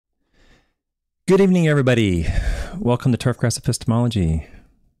Good evening, everybody. Welcome to Turfgrass Epistemology,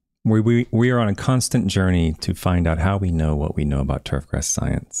 where we are on a constant journey to find out how we know what we know about turfgrass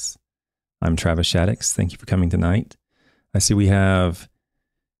science. I'm Travis Shaddix. Thank you for coming tonight. I see we have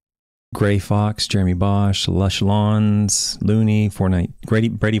Gray Fox, Jeremy Bosch, Lush Lawns, Looney,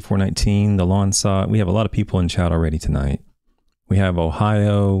 Brady 419, The Lawn Saw. We have a lot of people in chat already tonight. We have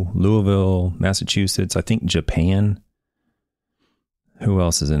Ohio, Louisville, Massachusetts, I think Japan. Who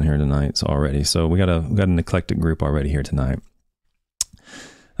else is in here tonight already? So we got an eclectic group already here tonight.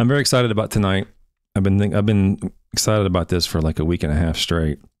 I'm very excited about tonight. I've been excited about this for like a week and a half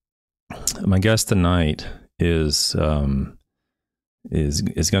straight. My guest tonight is going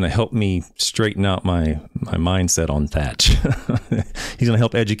to help me straighten out my mindset on thatch. He's going to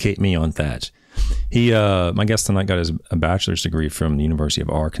help educate me on thatch. My guest tonight got a bachelor's degree from the University of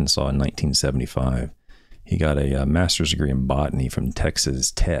Arkansas in 1975. He got a master's degree in botany from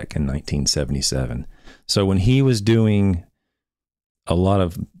Texas Tech in 1977. So when he was doing a lot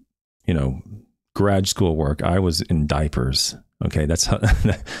of, grad school work, I was in diapers. Okay, that's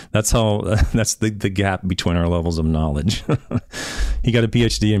the gap between our levels of knowledge. He got a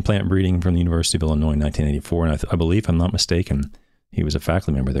PhD in plant breeding from the University of Illinois in 1984, and I believe, if I'm not mistaken, he was a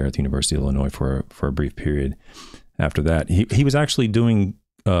faculty member there at the University of Illinois for a brief period. After that, he was actually doing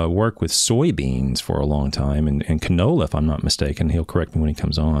work with soybeans for a long time and canola, if I'm not mistaken. He'll correct me when he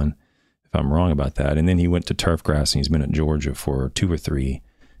comes on if I'm wrong about that. And then he went to turfgrass, and he's been at Georgia for 2 or 3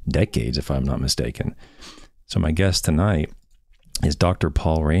 decades, if I'm not mistaken. So my guest tonight is Dr.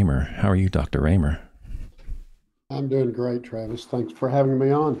 Paul Raymer. How are you, Dr. Raymer? I'm doing great, Travis. Thanks for having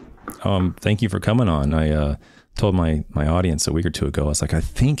me on. Thank you for coming on. I told my audience a week or two ago, I was like, I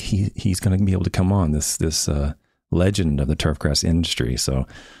think he's going to be able to come on, this legend of the turfgrass industry. So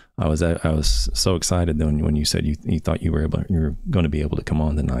I was so excited when you said you thought you were going to be able to come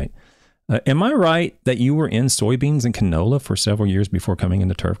on tonight. Am I right that you were in soybeans and canola for several years before coming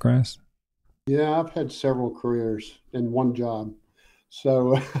into turfgrass? Yeah, I've had several careers in one job.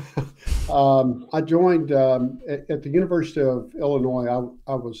 So I joined at the University of Illinois.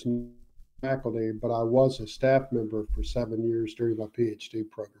 I was faculty, but I was a staff member for 7 years during my PhD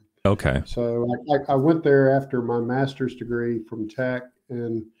program. Okay. So I went there after my master's degree from Tech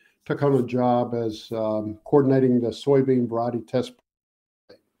and took on a job as coordinating the soybean variety test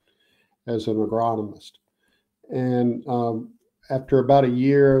as an agronomist. And after about a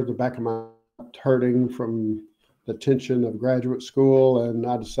year, the back of my hurting from the tension of graduate school, and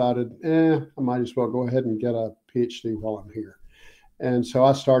I decided, I might as well go ahead and get a PhD while I'm here. And so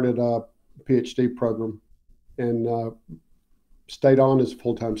I started a PhD program and stayed on as a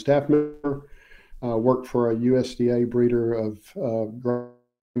full-time staff member, worked for a USDA breeder of a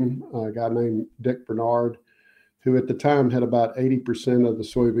guy named Dick Bernard, who at the time had about 80% of the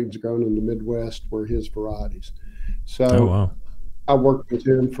soybeans grown in the Midwest were his varieties. So Oh, wow. I worked with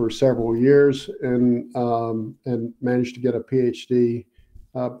him for several years and managed to get a PhD,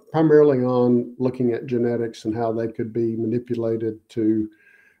 primarily on looking at genetics and how they could be manipulated to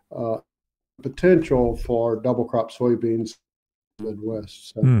potential for double crop soybeans in the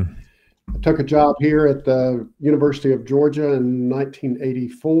Midwest. So I took a job here at the University of Georgia in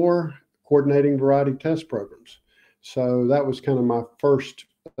 1984, coordinating variety test programs. So that was kind of my first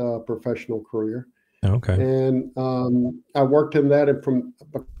professional career. Okay. And I worked in that, and from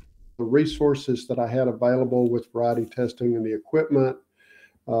the resources that I had available with variety testing and the equipment,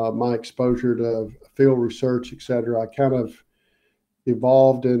 my exposure to field research, et cetera, I kind of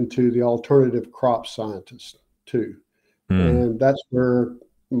evolved into the alternative crop scientist too. And that's where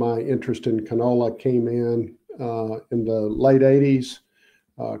my interest in canola came in the late 80s.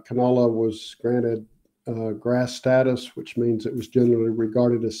 Canola was granted grass status, which means it was generally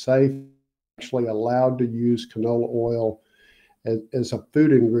regarded as safe, actually allowed to use canola oil as a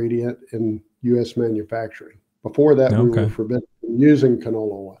food ingredient in U.S. manufacturing. Before that, we were forbidden from using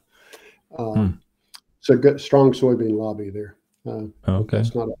canola oil. It's a good, strong soybean lobby there. Okay.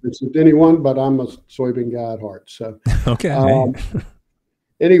 It's not offensive to anyone, but I'm a soybean guy at heart. So, okay.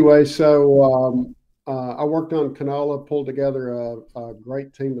 Anyway, so I worked on canola, pulled together a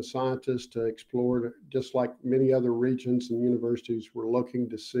great team of scientists to explore, just like many other regions and universities were looking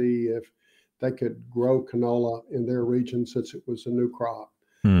to see if they could grow canola in their region since it was a new crop.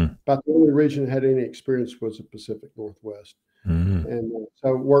 But the only region that had any experience was the Pacific Northwest. And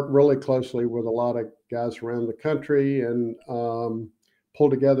so worked really closely with a lot of guys around the country and pulled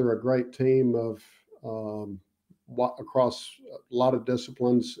together a great team of across a lot of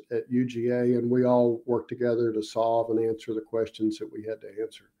disciplines at UGA, and we all worked together to solve and answer the questions that we had to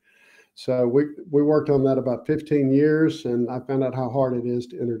answer. So we worked on that about 15 years, and I found out how hard it is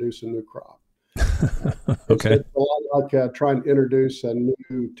to introduce a new crop. Okay. It's a lot like trying to introduce a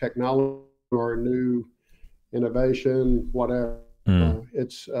new technology or a new innovation, whatever. Mm.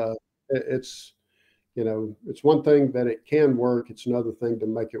 It's it's one thing that it can work. It's another thing to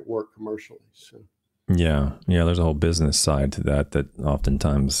make it work commercially. So Yeah. Yeah. There's a whole business side to that, that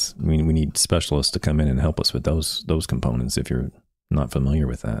oftentimes, I mean, we need specialists to come in and help us with those components if you're not familiar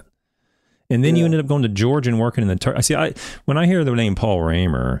with that. And then you yeah, ended up going to Georgia and working in the I see. When I hear the name Paul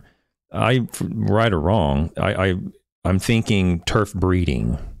Raymer, right or wrong, I'm thinking turf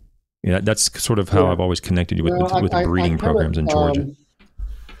breeding. Yeah, that's sort of how yeah. I've always connected you No, with the I breeding kind programs in of Georgia.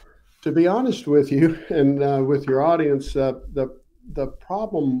 to be honest with you, and with your audience, the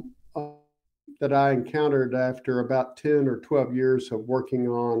problem that I encountered after about 10 or 12 years of working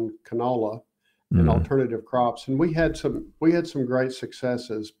on canola and Mm, alternative crops, and we had some great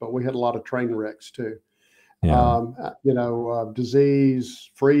successes, but we had a lot of train wrecks too. yeah. Disease,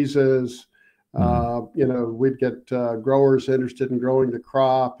 freezes. Mm, We'd get growers interested in growing the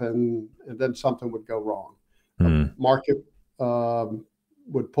crop, and then something would go wrong. A mm, market um,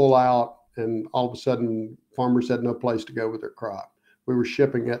 would pull out, and all of a sudden, farmers had no place to go with their crop. We were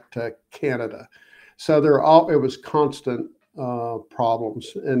shipping it to Canada, so it was constant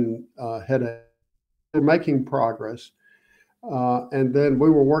problems and headaches. We're making progress. And then we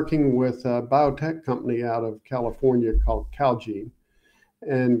were working with a biotech company out of California called Calgene.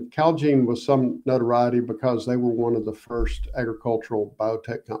 And Calgene was some notoriety because they were one of the first agricultural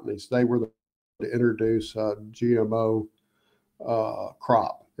biotech companies. They were the to introduce a GMO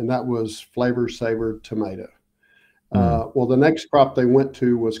crop, and that was flavor saver tomato. mm. Well, the next crop they went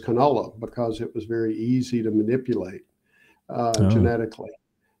to was canola because it was very easy to manipulate Oh, genetically.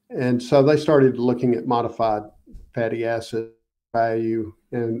 And so they started looking at modified fatty acid value,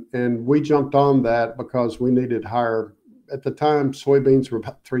 and we jumped on that because we needed higher. At the time, soybeans were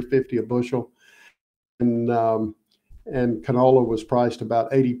about 350 a bushel, and um, and canola was priced about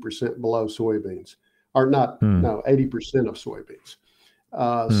 80% below soybeans, or not, mm, no, 80% of soybeans.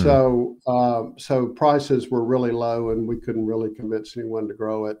 mm. So prices were really low, and we couldn't really convince anyone to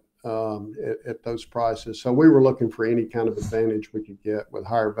grow it at those prices. So we were looking for any kind of advantage we could get with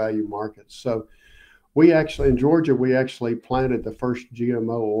higher value markets. So we actually, in Georgia, we actually planted the first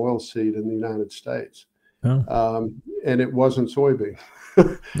GMO oil seed in the United States, Oh, and it wasn't soybean.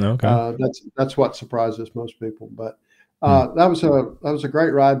 okay. That's what surprises most people. But Mm, that was a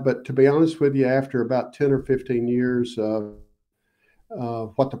great ride. But to be honest with you, after about 10 or 15 years of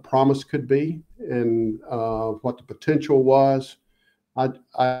what the promise could be and what the potential was,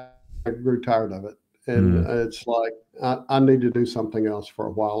 I grew tired of it. And mm. it's like, I need to do something else for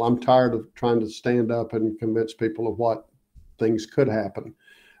a while. I'm tired of trying to stand up and convince people of what things could happen.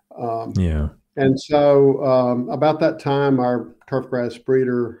 Um, Yeah. and so about that time, our turfgrass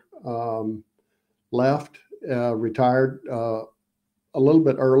breeder left, retired a little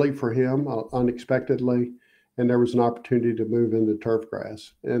bit early for him, unexpectedly. And there was an opportunity to move into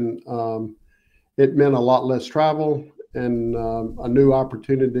turfgrass. And it meant a lot less travel and a new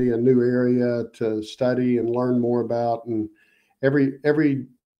opportunity, a new area to study and learn more about. And every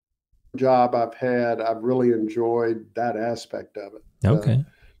job I've had, I've really enjoyed that aspect of it. Okay.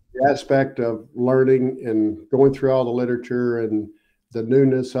 The aspect of learning and going through all the literature and the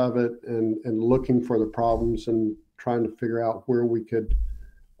newness of it, and looking for the problems and trying to figure out where we could,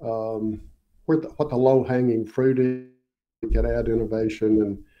 what the low hanging fruit is, we could add innovation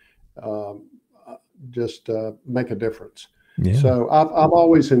and just make a difference. Yeah. So I've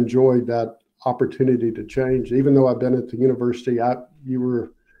always enjoyed that opportunity to change. Even though I've been at the university, you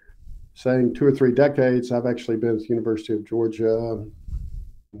were saying 2 or 3 decades. I've actually been at the University of Georgia.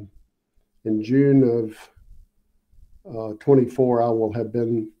 In June of 24, I will have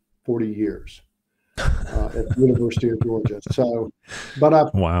been 40 years at the University of Georgia. So,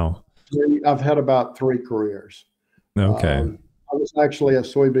 but Wow. I've had about 3 careers. Okay. I was actually a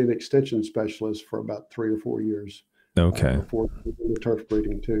soybean extension specialist for about 3 or 4 years Okay. before the turf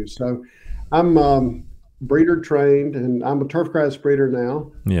breeding too. So I'm breeder trained, and I'm a turfgrass breeder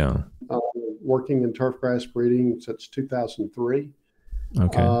now, Yeah. uh, working in turfgrass breeding since 2003.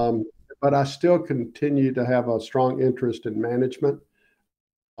 Okay. Um, but I still continue to have a strong interest in management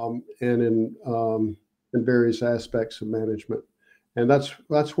and in various aspects of management. And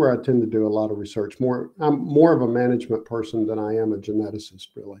that's where I tend to do a lot of research. I'm more of a management person than I am a geneticist,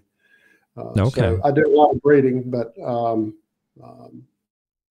 really. So Okay. I do a lot of breeding, but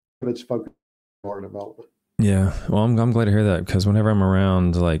it's focused on our development. Yeah. Well, I'm glad to hear that, because whenever I'm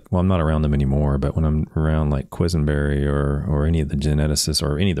around, like, well, I'm not around them anymore, but when I'm around like Quisenberry or any of the geneticists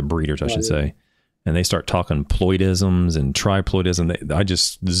or any of the breeders, I should Right. say, and they start talking ploidisms and triploidism, I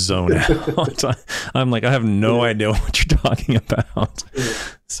just zone out. I'm like, I have no idea what you're talking about.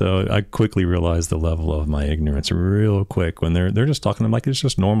 So I quickly realized the level of my ignorance real quick when they're just talking like it's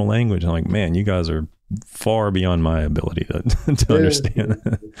just normal language. I'm like, man, you guys are far beyond my ability to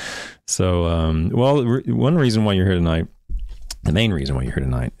understand. So, one reason why you're here tonight, the main reason why you're here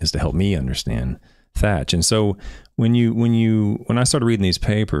tonight, is to help me understand thatch. And so when I started reading these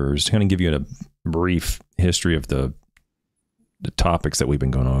papers, to kind of give you a brief history of the topics that we've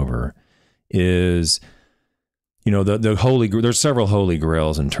been going over, is, there's several holy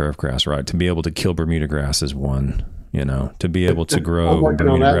grails in turfgrass, right? To be able to kill Bermudagrass is one, to be able to grow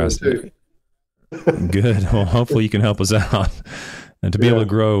Bermudagrass. Good. Well, hopefully you can help us out. And to be able to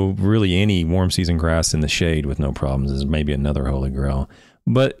grow really any warm season grass in the shade with no problems is maybe another holy grail.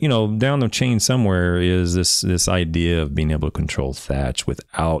 But, down the chain somewhere is this idea of being able to control thatch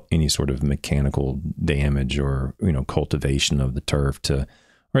without any sort of mechanical damage or, cultivation of the turf, or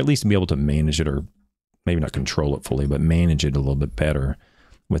at least be able to manage it, or maybe not control it fully, but manage it a little bit better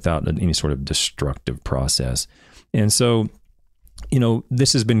without any sort of destructive process. And so,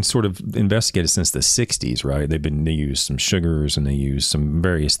 this has been sort of investigated since the 60s, right? They use some sugars and they use some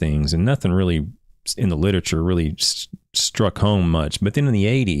various things, and nothing really in the literature really struck home much. But then in the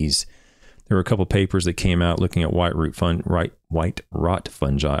 80s, there were a couple papers that came out looking at white rot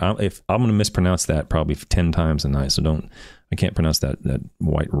fungi. If I'm going to mispronounce that probably 10 times a night, so I can't pronounce that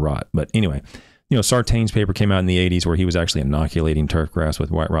white rot. But anyway, Sartain's paper came out in the 80s where he was actually inoculating turfgrass with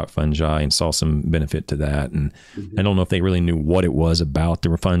white rot fungi and saw some benefit to that. And I don't know if they really knew what it was about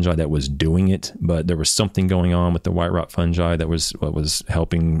the fungi that was doing it, but there was something going on with the white rot fungi that was what was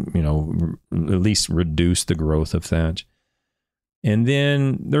helping, at least reduce the growth of thatch. And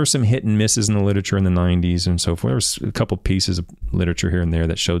then there were some hit and misses in the literature in the 90s and so forth. There was a couple pieces of literature here and there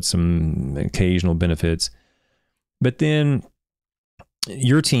that showed some occasional benefits. But then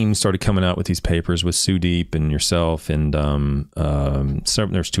your team started coming out with these papers with Sue Deep and yourself, and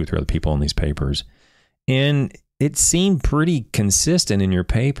there's 2 or 3 other people on these papers. And it seemed pretty consistent in your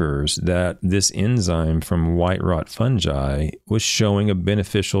papers that this enzyme from white rot fungi was showing a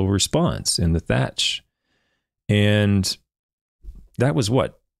beneficial response in the thatch. And that was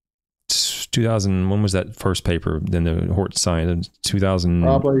what? 2000, when was that first paper? Then the Hort Science, 2000.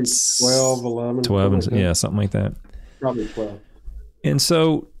 Probably 12, 11. 12, yeah, something like that. Probably 12. And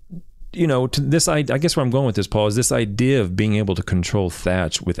so, to this, I guess where I'm going with this, Paul, is this idea of being able to control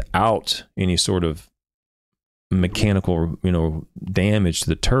thatch without any sort of mechanical, damage to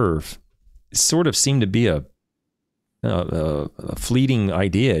the turf sort of seemed to be a fleeting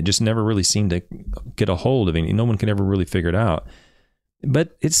idea. It just never really seemed to get a hold of it. No one can ever really figure it out.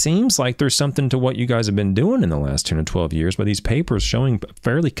 But it seems like there's something to what you guys have been doing in the last 10 or 12 years by these papers showing a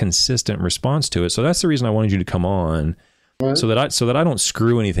fairly consistent response to it. So that's the reason I wanted you to come on. Right. So that I don't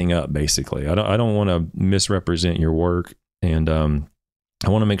screw anything up. Basically, I don't want to misrepresent your work, and I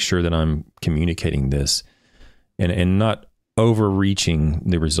want to make sure that I'm communicating this and not overreaching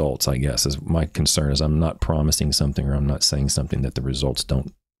the results. I guess is my concern. Is I'm not promising something or I'm not saying something that the results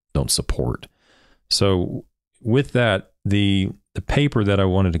don't support. So with that, the paper that I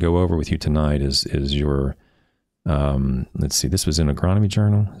wanted to go over with you tonight is your. Let's see, this was in Agronomy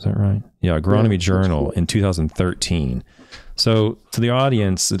Journal. Is that right? Yeah, Agronomy Journal in 2013. So to the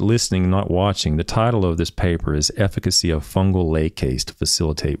audience listening, not watching, the title of this paper is Efficacy of Fungal Lacase to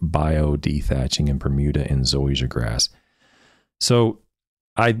Facilitate Biodethatching in Bermuda and Zoysiagrass. So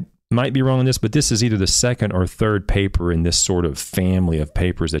I might be wrong on this, but this is either the second or third paper in this sort of family of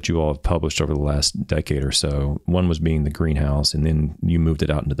papers that you all have published over the last decade or so. One was being the greenhouse, and then you moved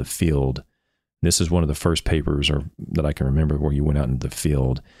it out into the field. This is one of the first papers that I can remember where you went out into the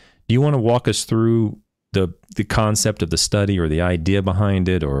field. Do you want to walk us through the concept of the study or the idea behind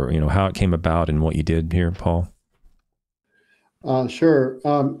it, or how it came about and what you did here, Paul? Sure.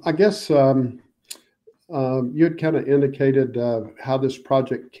 I guess you had kind of indicated how this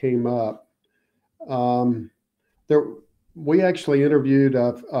project came up. We actually interviewed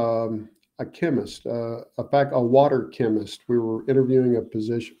a chemist, a water chemist. We were interviewing a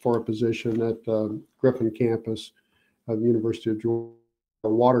position at Griffin campus of the University of Georgia, a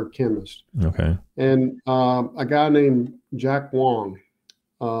water chemist. Okay. And a guy named Jack Wong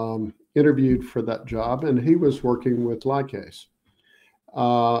interviewed for that job, and he was working with lacase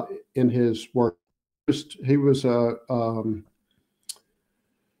in his work. He was a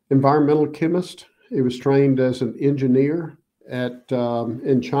environmental chemist. He was trained as an engineer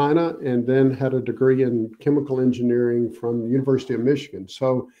in China, and then had a degree in chemical engineering from the University of Michigan.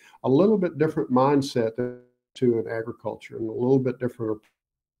 So a little bit different mindset to in agriculture, and a little bit different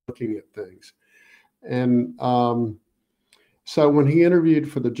looking at things. And so when he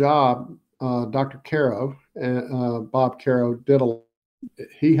interviewed for the job, Dr. Caro, Bob Caro,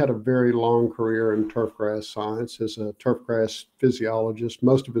 he had a very long career in turfgrass science as a turfgrass physiologist.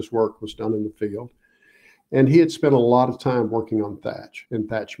 Most of his work was done in the field. And he had spent a lot of time working on thatch and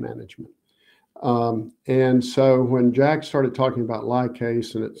thatch management. And so when Jack started talking about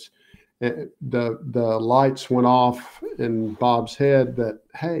lipase, and the lights went off in Bob's head that,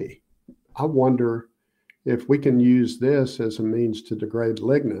 hey, I wonder if we can use this as a means to degrade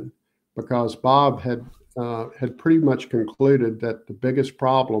lignin, because Bob had pretty much concluded that the biggest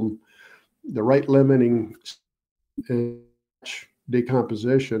problem, the rate limiting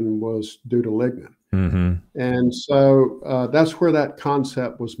decomposition, was due to lignin. Mm-hmm. And so that's where that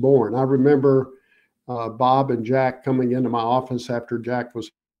concept was born. I remember Bob and Jack coming into my office after Jack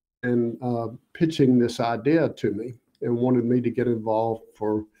was pitching this idea to me and wanted me to get involved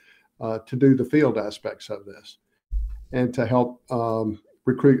to do the field aspects of this and to help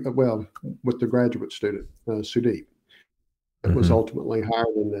recruit, with the graduate student, Sudeep, that was ultimately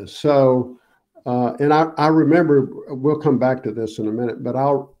hired in this. So, and I remember, we'll come back to this in a minute, but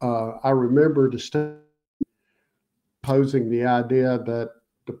I remember posing the idea that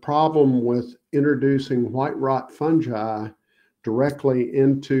the problem with introducing white rot fungi directly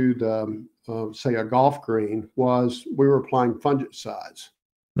into the, say, a golf green was we were applying fungicides.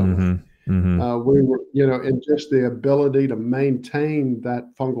 Mm-hmm. Mm-hmm. We were, and just the ability to maintain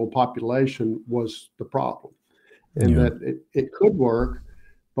that fungal population was the problem, and that it could work.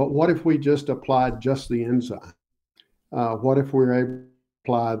 But what if we just applied just the enzyme? What if we were able to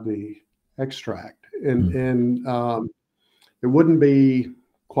apply the extract? And it wouldn't be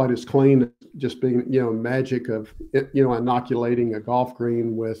quite as clean as just being, magic of, inoculating a golf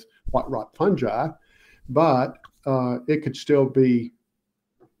green with white rot fungi, but it could still be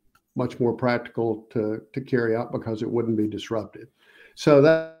much more practical to carry out because it wouldn't be disrupted. So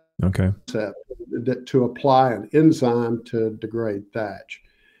that to apply an enzyme to degrade thatch.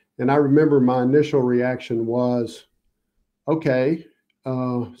 And I remember my initial reaction was, okay,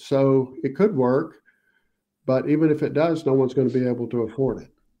 so it could work, but even if it does, no one's going to be able to afford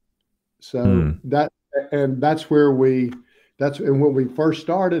it. So that's where and when we first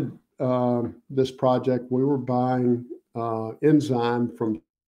started this project, we were buying enzyme from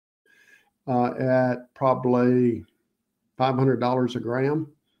at probably $500 a gram.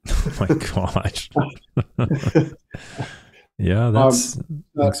 Oh my gosh. Yeah, that's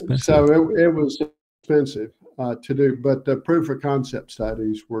expensive. So it was expensive to do, but the proof of concept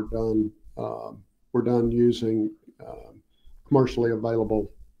studies were done using commercially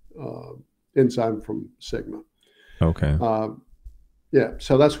available enzyme from Sigma. Okay.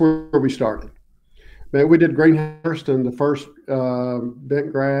 So that's where we started. But we did greenhouse, and the first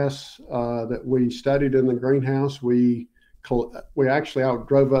bent grass that we studied in the greenhouse, we actually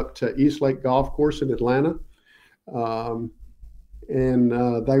drove up to East Lake Golf Course in Atlanta, and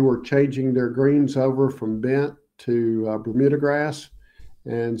they were changing their greens over from bent to Bermudagrass,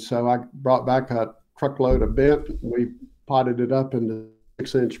 and so I brought back a truckload of bent. We potted it up into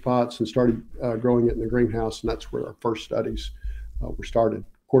 6-inch pots and started growing it in the greenhouse, and that's where our first studies were started.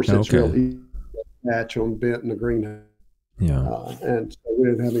 Of course, it's real easy patch on bent in the greenhouse. And so we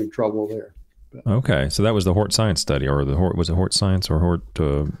didn't have any trouble there. But. Okay, so that was the Hort Science study, or was it Hort Science or Hort,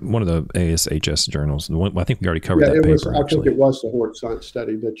 one of the ASHS journals? I think we already covered that paper. I think it was the Hort Science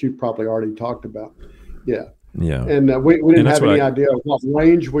study that you probably already talked about. Yeah. And we didn't have any idea of what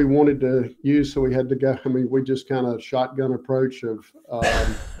range we wanted to use, so we had to go. I mean, we just kind of shotgun approach of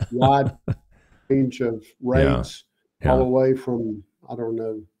wide range of rates, all the way from, I don't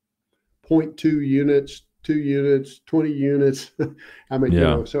know, 0.2 units, 2 units, 20 units. I mean,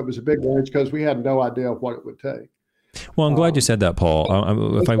 so it was a big range because we had no idea what it would take. Well, I'm glad you said that,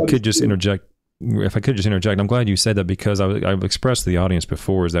 Paul. If I could just interject, I'm glad you said that, because I've expressed to the audience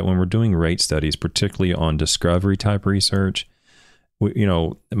before is that when we're doing rate studies, particularly on discovery type research,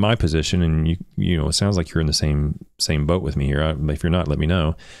 my position, and it sounds like you're in the same boat with me here. If you're not, let me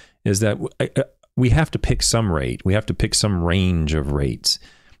know. Is that we have to pick some rate. We have to pick some range of rates.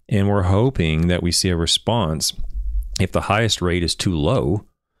 And we're hoping that we see a response. If the highest rate is too low,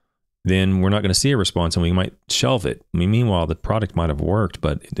 then we're not going to see a response, and we might shelve it. I mean, meanwhile, the product might have worked,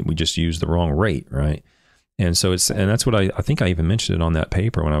 but we just used the wrong rate, right? And so that's what I think I even mentioned it on that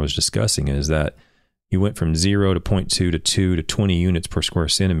paper when I was discussing it, is that you went from 0 to 0.2 to 2 to 20 units per square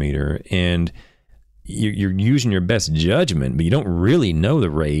centimeter, and you're using your best judgment, but you don't really know the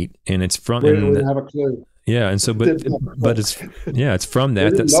rate, and it's from. We don't have a clue. Yeah, and so, but it's from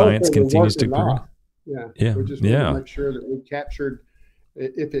that science continues to grow. We just want to make sure that we captured,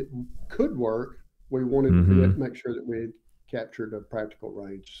 if it could work, we wanted to make sure that we had captured a practical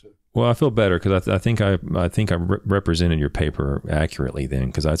range. So. Well, I feel better because I think I represented your paper accurately then,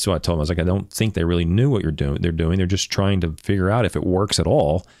 because that's what I told them. I was like, I don't think they really knew what they're doing. They're just trying to figure out if it works at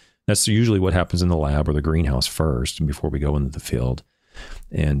all. That's usually what happens in the lab or the greenhouse first before we go into the field.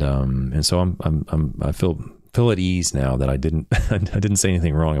 And so I feel at ease now that I didn't say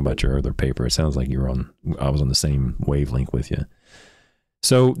anything wrong about your other paper. It sounds like I was on the same wavelength with you.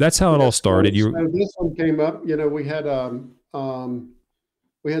 So that's how it all started. This one came up.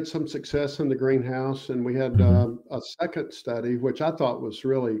 We had some success in the greenhouse, and we had a second study, which I thought was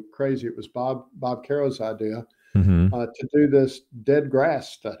really crazy. It was Bob Caro's idea to do this dead grass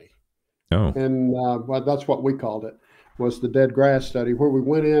study. Oh, and well, that's what we called it, was the dead grass study, where we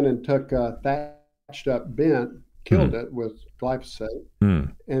went in and took thatched up bent, killed it with glyphosate,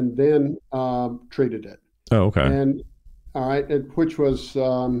 and then treated it. Oh, okay. And all right, which was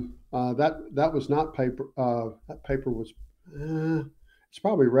that was not paper. That paper was. It's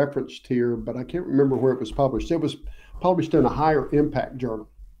probably referenced here, but I can't remember where it was published. It was published in a higher impact journal.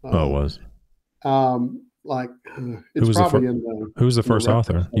 It was. It's probably in the. Who was the first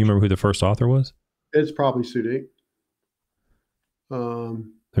author? Do you remember who the first author was? It's probably Sudik.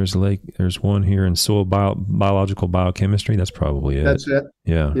 There's one here in soil biological biochemistry. That's probably it. That's it.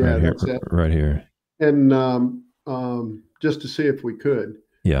 Yeah, yeah, right that's here, it. right here. And just to see if we could.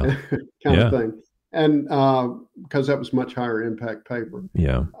 Yeah. kind of thing. And because that was much higher impact paper.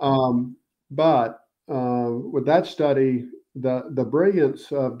 Yeah. But with that study, the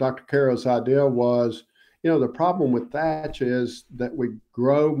brilliance of Dr. Caro's idea was, the problem with thatch is that we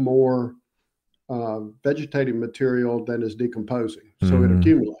grow more vegetative material than is decomposing. So it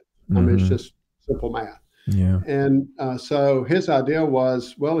accumulates. I mean, it's just simple math. Yeah. And so his idea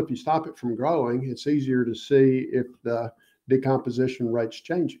was, well, if you stop it from growing, it's easier to see if the decomposition rate's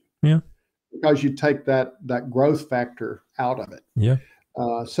changing. Yeah. Because you take that growth factor out of it. Yeah.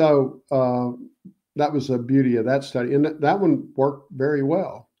 So that was the beauty of that study. And that one worked very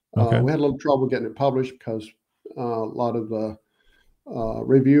well. Okay. We had a little trouble getting it published because a lot of the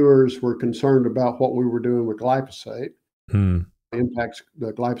reviewers were concerned about what we were doing with glyphosate, the impacts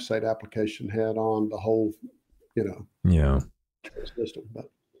the glyphosate application had on the whole, system. But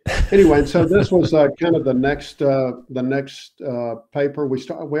anyway, so this was kind of the next paper.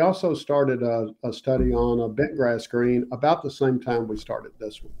 We also started a study on a bentgrass green about the same time we started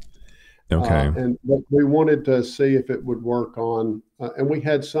this one. Okay. But we wanted to see if it would work on, and we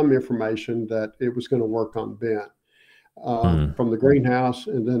had some information that it was going to work on bent from the greenhouse,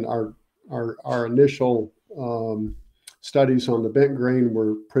 and then our initial studies on the bent green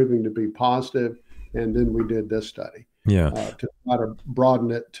were proving to be positive, and then we did this study. Yeah. To try to broaden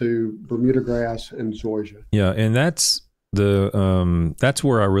it to Bermudagrass and Zoysia. Yeah, and that's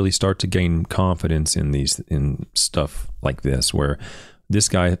where I really start to gain confidence in stuff like this, where this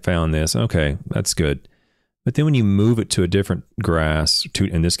guy found this. Okay, that's good. But then when you move it to a different grass,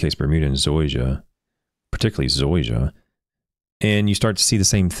 in this case Bermuda and Zoysia, particularly Zoysia, and you start to see the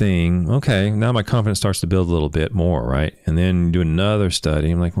same thing, okay, now my confidence starts to build a little bit more, right? And then do another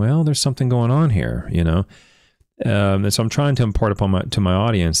study. I'm like, well, there's something going on here, And so I'm trying to impart to my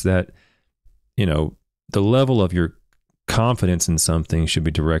audience that, the level of your confidence in something should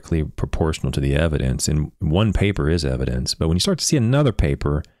be directly proportional to the evidence. And one paper is evidence, but when you start to see another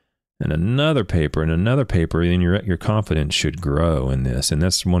paper and another paper and another paper, then your confidence should grow in this. And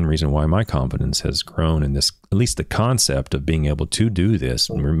that's one reason why my confidence has grown in this, at least the concept of being able to do this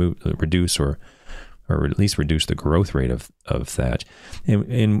and reduce or at least reduce the growth rate of thatch.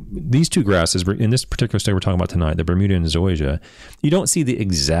 And these two grasses, in this particular study we're talking about tonight, the Bermuda and Zoysia, you don't see the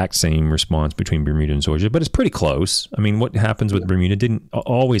exact same response between Bermuda and Zoysia, but it's pretty close. I mean, what happens with Bermuda didn't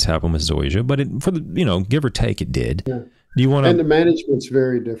always happen with Zoysia, but give or take, it did. Yeah. Do you want to? And the management's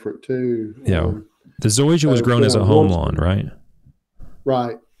very different too. Yeah. The Zoysia was grown as a home lawn, right?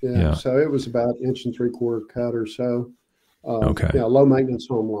 Right. Yeah. So it was about 1 3/4 cut or so. Okay. Yeah, low maintenance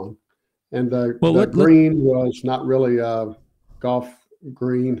home lawn. And the green was not really golf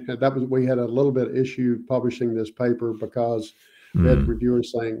green. We had a little bit of issue publishing this paper because we had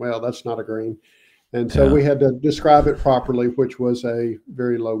reviewers saying, well, that's not a green. And so we had to describe it properly, which was a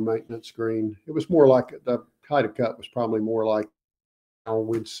very low maintenance green. It was more like the height of cut was probably more like how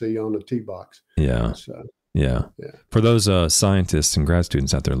we'd see on a tee box. Yeah. So, yeah. For those scientists and grad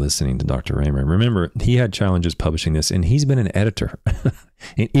students out there listening to Dr. Raymer, remember, he had challenges publishing this, and he's been an editor.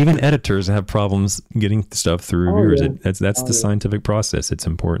 And even editors have problems getting stuff through reviewers. Yeah. That's the scientific process. It's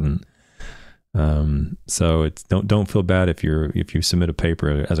important. So don't feel bad if you submit a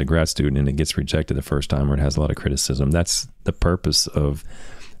paper as a grad student and it gets rejected the first time or it has a lot of criticism. That's the purpose of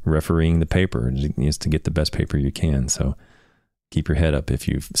refereeing the paper is to get the best paper you can. So keep your head up if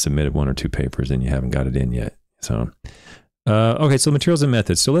you've submitted 1 or 2 papers and you haven't got it in yet. So, okay, so materials and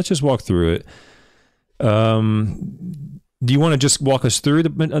methods. So let's just walk through it. Do you want to just walk us through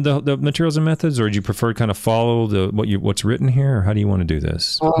the materials and methods, or do you prefer to kind of follow what's written here, or how do you want to do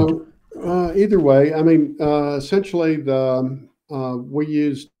this? Either way. I mean, essentially, we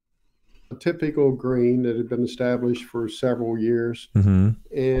used a typical green that had been established for several years, and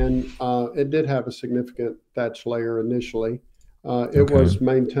it did have a significant thatch layer initially. It was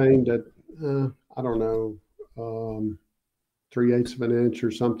maintained at, I don't know, 3/8 of an inch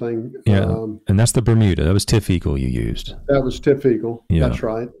or something. Yeah, and that's the Bermuda. That was Tiff Eagle you used. That was Tiff Eagle. Yeah. That's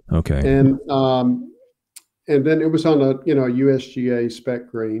right. Okay. And then it was on a USGA spec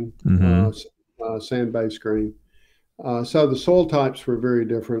green, sand-based green. So the soil types were very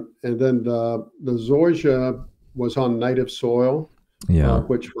different. And then the zoysia was on native soil,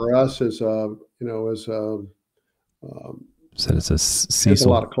 which for us is so it's a Cecil. Has a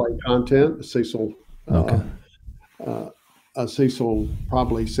lot of clay content. Cecil. A Cecil,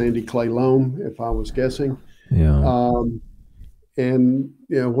 probably sandy clay loam, if I was guessing. Yeah. And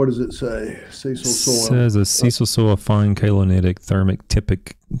what does it say? Cecil soil. It says a Cecil soil, fine kalonitic, thermic,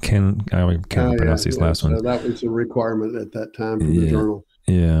 typic. I can't pronounce these last ones. So that was a requirement at that time for the journal.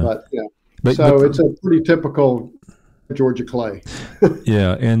 Yeah. But it's a pretty typical Georgia clay.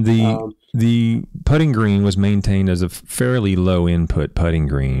 Yeah, and the putting green was maintained as a fairly low input putting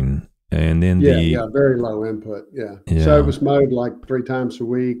green. And then very low input. Yeah. So it was mowed like 3 times a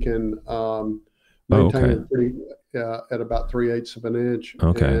week and maintained at about 3/8 of an inch.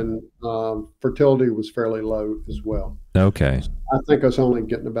 Okay. And fertility was fairly low as well. Okay. I think I was only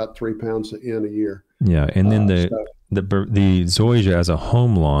getting about 3 pounds in a year. Yeah, and then the zoysia as a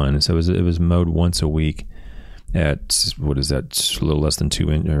home lawn. So it was mowed once a week at what is that? A little less than 2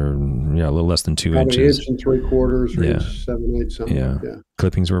 inch, or a little less than 2 inches. 1 3/4 or 7/8 something. Yeah.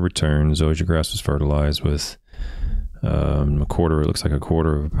 Clippings were returned. Zoysiagrass was fertilized with it looks like a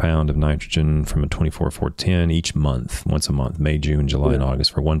quarter of a pound of nitrogen from a 24-4-10 each month, once a month, May, June, July, and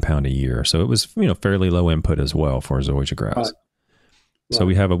August, for 1 pound a year. So it was fairly low input as well for Zoysiagrass. Right. So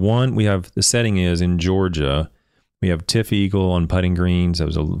we have the setting is in Georgia. We have Tiff Eagle on putting greens. That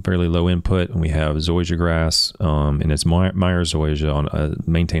was a fairly low input. And we have Zoysiagrass, and it's Meyer zoysia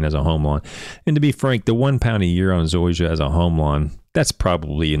maintained as a home lawn. And to be frank, the 1 pound a year on zoysia as a home lawn, that's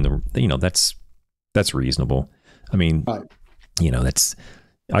probably that's reasonable. I mean,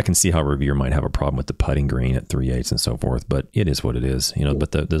 I can see how a reviewer might have a problem with the putting green at 3/8 and so forth, but it is what it is,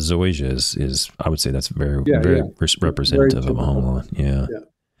 But the zoysia is I would say that's very representative of a home lawn. Yeah.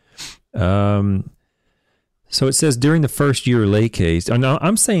 So it says during the first year lay case. No,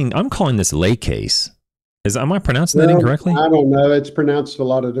 I'm calling this lay case. Am I pronouncing that incorrectly? I don't know. It's pronounced a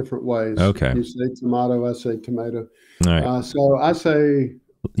lot of different ways. Okay. You say tomato, I say tomato. All right. So I say.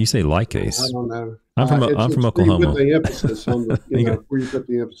 You say lye case. I don't know. I'm from Oklahoma. Where you put the emphasis on where you put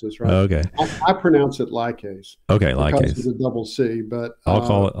the emphasis, right? Okay. I pronounce it lye case. Okay, lye case. It's a double C, but I'll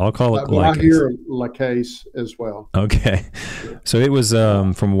call it lye case. I hear lye case as well. Okay. So it was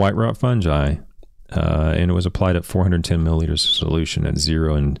from white rot fungi. And it was applied at 410 milliliters solution at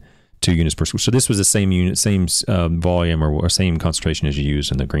 0 and 2 units per square. So this was the same unit, same volume or same concentration as you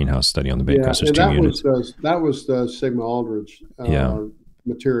used in the greenhouse study on the bait crust. And that was the Sigma Aldrich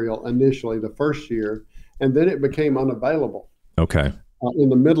material initially, the first year, and then it became unavailable. Okay. In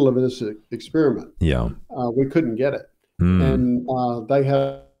the middle of this experiment. Yeah. We couldn't get it. And they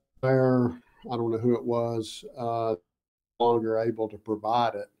had I don't know who it was, longer able to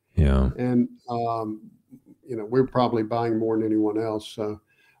provide it. Yeah. And, we're probably buying more than anyone else. So,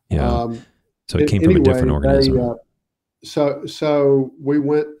 so it came from a different organism. So we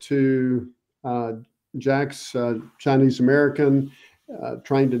went to Jack's Chinese American,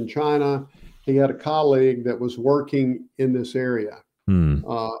 trained in China. He had a colleague that was working in this area and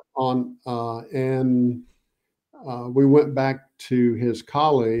we went back to his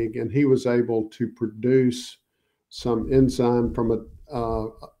colleague, and he was able to produce some enzyme from a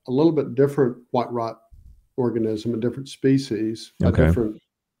little bit different white rot organism, a different species, a different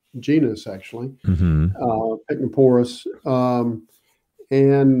genus actually, Pycnoporus,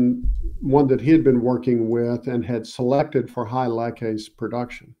 and one that he had been working with and had selected for high lacase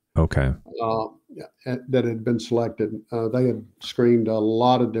production. Okay. That had been selected. They had screened a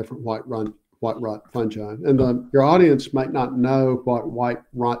lot of different white rot fungi, and your audience might not know what white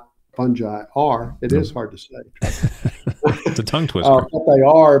rot fungi are. It is hard to say. It's a tongue twister. What they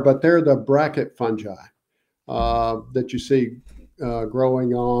are, but they're the bracket fungi that you see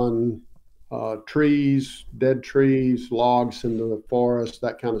growing on trees, dead trees, logs in the forest,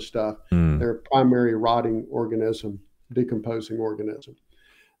 that kind of stuff. They're a primary rotting organism, decomposing organism.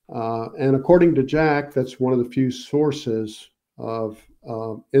 And according to Jack, that's one of the few sources of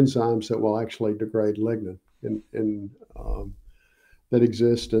enzymes that will actually degrade lignin that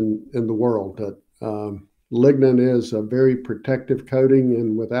exist in the world. That lignin is a very protective coating,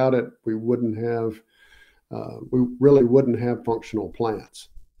 and without it, we really wouldn't have functional plants.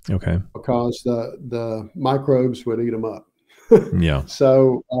 Okay. Because the microbes would eat them up. Yeah.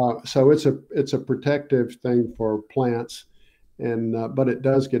 So it's a protective thing for plants, and but it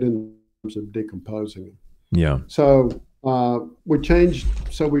does get in terms of decomposing them. Yeah. So we changed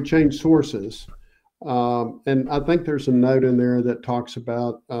sources, and I think there's a note in there that talks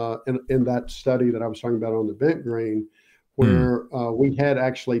about in that study that I was talking about on the bent green, where we had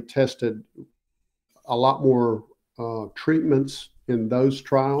actually tested a lot more treatments in those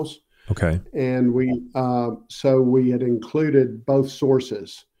trials. Okay. And we had included both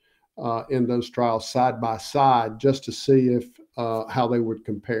sources in those trials side by side just to see if how they would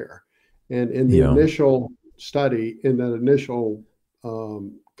compare. And in the initial study, in that initial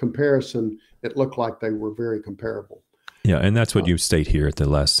comparison, it looked like they were very comparable. Yeah, and that's what you state here at the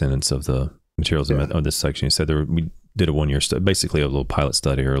last sentence of the materials of this section. You said we did a 1-year study, basically a little pilot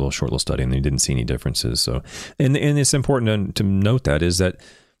study or a little short little study, and they didn't see any differences. So, and it's important to note that is that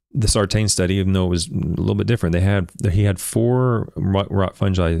the Sartain study, even though it was a little bit different, he had 4 rot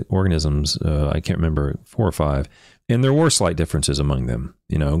fungi organisms. I can't remember, 4 or 5, and there were slight differences among them.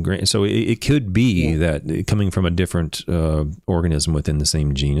 So it could be that coming from a different organism within the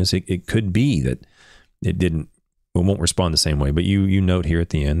same genus, it could be that it won't respond the same way. But you note here at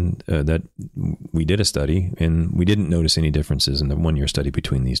the end that we did a study and we didn't notice any differences in the 1-year study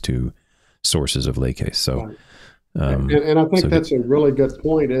between these 2 sources of lacase. So. Right. And I think that's a really good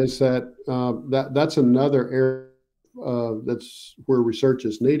point, is that that's another area that's where research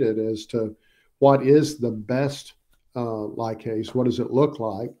is needed as to what is the best lacase, what does it look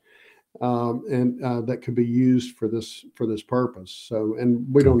like, and that could be used for this purpose. So, and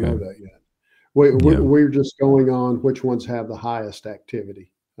we don't know that yet. We're just going on which ones have the highest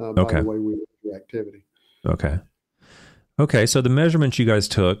activity by the way we measure activity. Okay. So the measurements you guys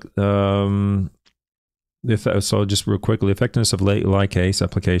took, so just real quickly, the effectiveness of lacase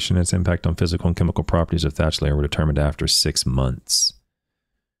application and its impact on physical and chemical properties of thatch layer were determined after 6 months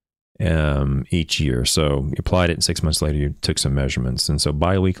each year. So you applied it, and 6 months later you took some measurements. And so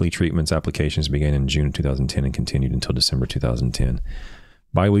biweekly treatments applications began in June 2010 and continued until December 2010.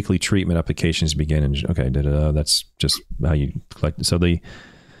 Biweekly treatment applications began in that's just how you collect. So the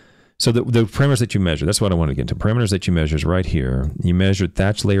parameters that you measure, that's what I want to get to. Parameters that you measure is right here. You measured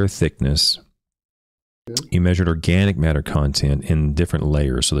thatch layer thickness. You measured organic matter content in different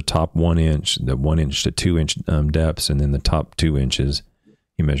layers. So the top 1 inch, the 1 inch to 2 inch depths, and then the top 2 inches,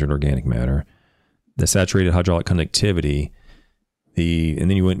 you measured organic matter. The saturated hydraulic conductivity, and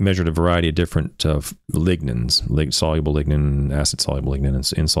then you went and measured a variety of different lignins, soluble lignin, acid soluble lignin,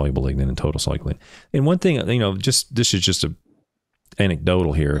 and insoluble lignin, and total soluble lignin. And one thing, this is just a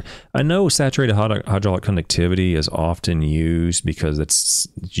anecdotal here. I know saturated hydraulic conductivity is often used because it's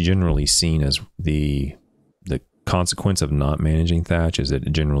generally seen as the consequence of not managing thatch is that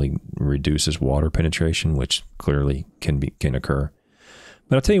it generally reduces water penetration, which clearly can occur.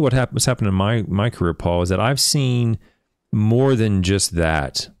 But I'll tell you what's happened in my career, Paul, is that I've seen more than just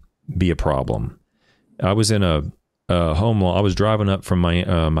that be a problem. I was in a home law. I was driving up from I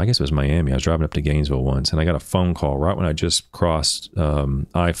guess it was Miami. I was driving up to Gainesville once, and I got a phone call right when I just crossed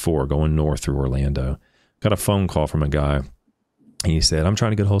I-4 going north through Orlando. Got a phone call from a guy. He said, "I'm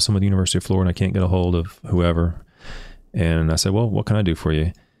trying to get a hold of someone at the University of Florida, and I can't get a hold of whoever." And I said, "Well, what can I do for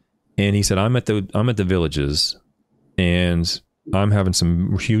you?" And he said, "I'm at the Villages, and I'm having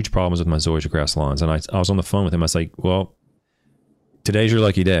some huge problems with my Zoysiagrass lawns." And I was on the phone with him. I was like, "Well, today's your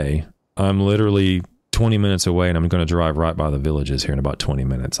lucky day. I'm literally 20 minutes away, and I'm going to drive right by the Villages here in about 20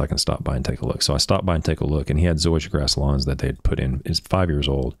 minutes. I can stop by and take a look." So I stopped by and take a look, and he had Zoysiagrass lawns that they had put in. It's 5 years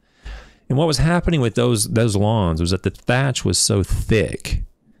old. And what was happening with those lawns was that the thatch was so thick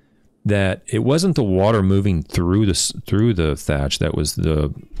that it wasn't the water moving through the thatch that was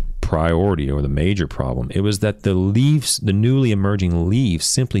the priority or the major problem. It was that the leaves, the newly emerging leaves,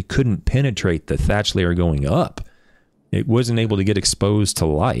 simply couldn't penetrate the thatch layer going up. It wasn't able to get exposed to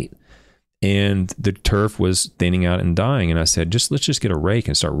light. And the turf was thinning out and dying. And I said, let's just get a rake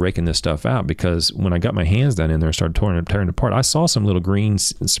and start raking this stuff out. Because when I got my hands down in there and started tearing it apart, I saw some little green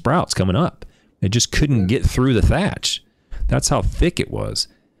sprouts coming up. It just couldn't get through the thatch. That's how thick it was.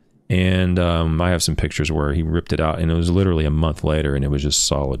 And I have some pictures where he ripped it out, and it was literally a month later, and it was just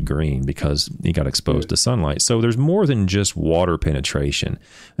solid green because he got exposed to sunlight. So there's more than just water penetration.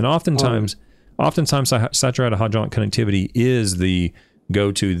 And oftentimes saturated hydraulic conductivity is the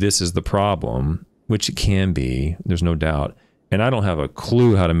go-to, this is the problem, which it can be, there's no doubt. And I don't have a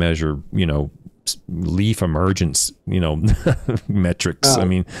clue how to measure, leaf emergence, metrics. I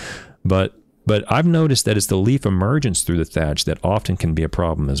mean, but I've noticed that it's the leaf emergence through the thatch that often can be a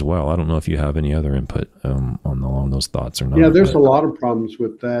problem as well. I don't know if you have any other input along those thoughts or not. Yeah, there's a lot of problems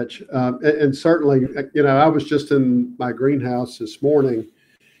with thatch. And certainly, I was just in my greenhouse this morning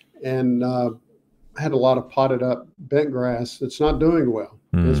and had a lot of potted up bent grass that's not doing well.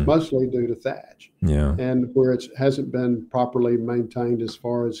 It's mostly due to thatch. Yeah. And where it hasn't been properly maintained as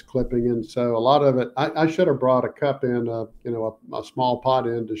far as clipping. And so a lot of it, I should have brought a cup in, a small pot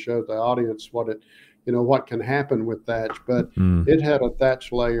in to show the audience what can happen with thatch. But it had a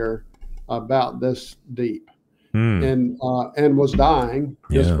thatch layer about this deep and was dying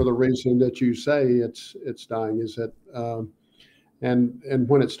just for the reason that you say it's dying. Is that and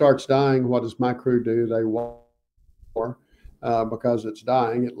when it starts dying, what does my crew do? They water. Because it's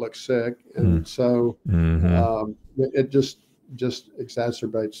dying, it looks sick, and so it just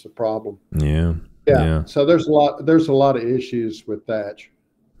exacerbates the problem. Yeah. So there's a lot of issues with thatch.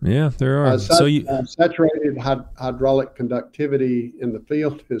 Yeah, there are. Saturated hydraulic conductivity in the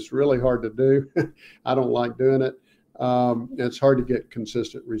field is really hard to do. I don't like doing it. It's hard to get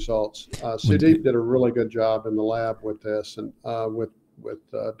consistent results. Sudeep did a really good job in the lab with this, and with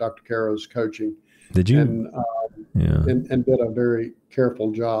Dr. Caro's coaching. Did you? And did a very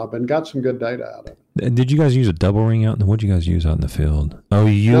careful job and got some good data out of it. Did you guys use a double ring out? What did you guys use out in the field? Oh,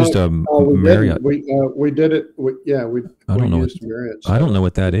 you used a Marriott. We did it. We used Marriott. I don't know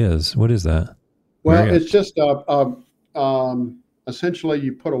what that is. What is that? Well, Marriott. It's just essentially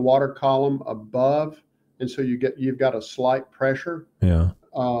you put a water column above, and so you've got a slight pressure. Yeah.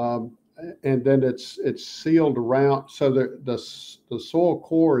 And then it's sealed around, so the soil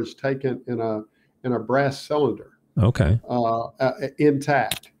core is taken in a brass cylinder. Okay.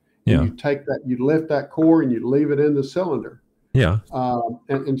 Intact. Yeah. And you take that, you lift that core, and you leave it in the cylinder. Yeah.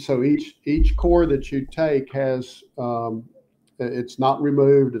 And so each core that you take has, it's not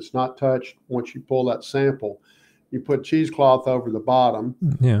removed, it's not touched. Once you pull that sample, you put cheesecloth over the bottom.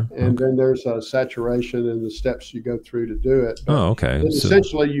 Yeah. And then there's a saturation and the steps you go through to do it. But okay.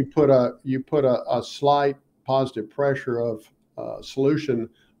 Essentially, you put a slight positive pressure of solution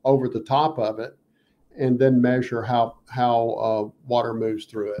over the top of it, and then measure how water moves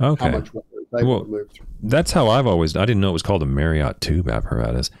through it. Okay. How much water is able to move through. That's how I didn't know it was called a Marriott tube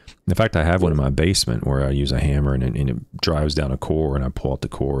apparatus. In fact, I have one in my basement where I use a hammer and it drives down a core, and I pull out the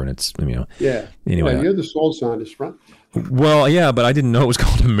core, and it's, Yeah. Anyway. Yeah, you're the soil scientist, right? Well, yeah, but I didn't know it was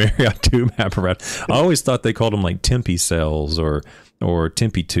called a Marriott tube apparatus. I always thought they called them like Tempe cells or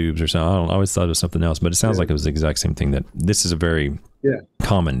Tempe tubes or something. I always thought it was something else, but it sounds like it was the exact same thing. That this is a very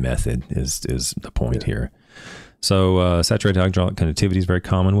common method is the point here. So saturated hydraulic conductivity is very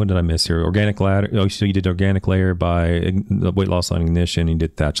common. What did I miss here? Organic layer. Oh, so you did organic layer by the weight loss on ignition. You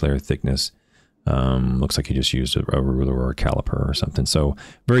did thatch layer thickness. Looks like you just used a ruler or a caliper or something. So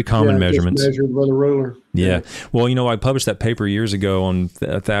very common measurements. Just measured with a ruler. Yeah. Well, I published that paper years ago on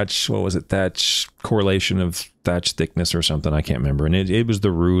thatch. What was it? Thatch correlation of thatch thickness or something. I can't remember. And it was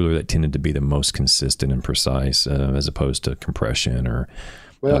the ruler that tended to be the most consistent and precise, as opposed to compression or.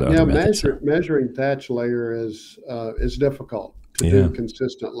 Well, yeah, measuring thatch layer is difficult to do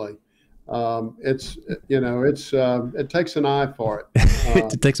consistently. It takes an eye for it.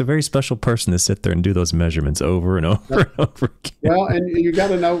 It takes a very special person to sit there and do those measurements over and over and over again. Well, and you got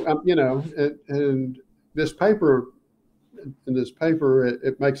to know, and this paper,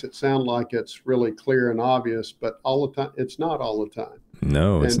 it makes it sound like it's really clear and obvious, but all the time, it's not all the time.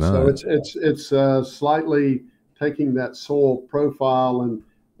 No, it's not. So it's slightly taking that soil profile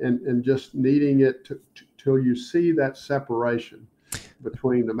and just kneading it till you see that separation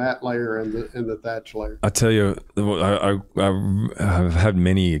between the mat layer and the thatch layer. I tell you, I've had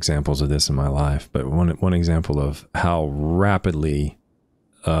many examples of this in my life, but one example of how rapidly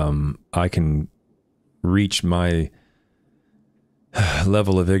I can reach my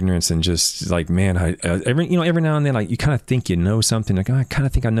level of ignorance and just like, man, every now and then, like, you kind of think you know something, like, oh, I kind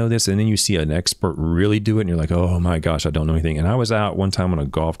of think I know this, and then you see an expert really do it, and you're like, oh my gosh, I don't know anything. And I was out one time on a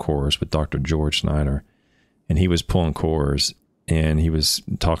golf course with Dr. George Snyder, and he was pulling cores, and he was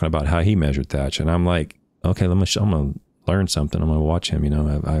talking about how he measured thatch, and I'm like, okay, I'm gonna learn something. I'm gonna watch him.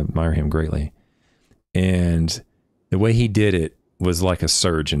 I admire him greatly, and the way he did it was like a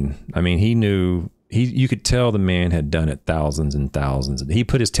surgeon. I mean, he knew you could tell the man had done it thousands and thousands. He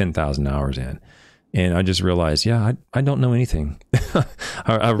put his 10,000 hours in. And I just realized, I don't know anything.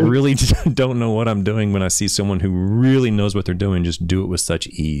 I really don't know what I'm doing when I see someone who really knows what they're doing just do it with such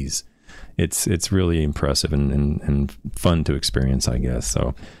ease. It's really impressive and fun to experience, I guess.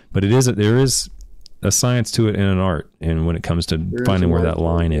 So, but there is a science to it and an art, and when it comes to finding where that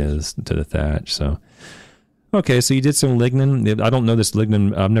line is to the thatch. So, okay, so you did some lignin. I don't know this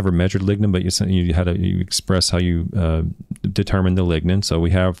lignin. I've never measured lignin, but you express how you determined the lignin. So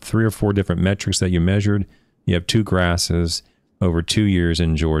we have 3 or 4 different metrics that you measured. You have 2 grasses over 2 years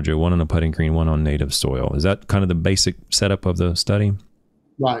in Georgia, 1 on a putting green, 1 on native soil. Is that kind of the basic setup of the study?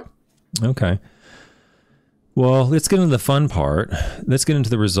 Right. Okay. Well, let's get into the fun part. Let's get into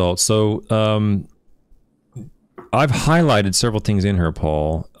the results. So I've highlighted several things in here,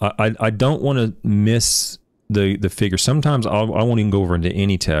 Paul. I don't want to miss the figure. Sometimes I won't even go over into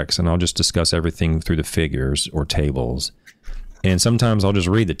any text, and I'll just discuss everything through the figures or tables. And sometimes I'll just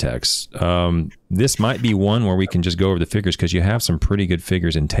read the text. This might be one where we can just go over the figures because you have some pretty good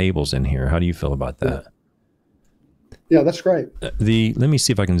figures and tables in here. How do you feel about that? Yeah, that's great. Let me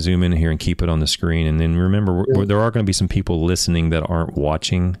see if I can zoom in here and keep it on the screen. And then remember, there are going to be some people listening that aren't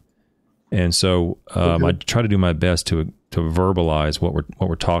watching. And so I try to do my best to verbalize what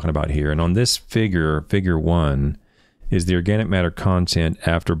we're talking about here. And on this figure 1, is the organic matter content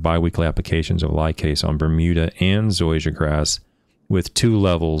after biweekly applications of Lykase on Bermuda and Zoysiagrass with 2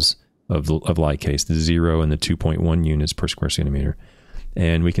 levels of Lykase, the 0 and the 2.1 units per square centimeter.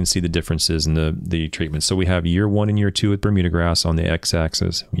 And we can see the differences in the treatment. So we have year 1 and year 2 with Bermudagrass on the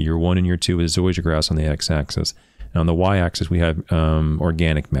x-axis, year 1 and year 2 with Zoysiagrass on the x-axis. And on the y-axis, we have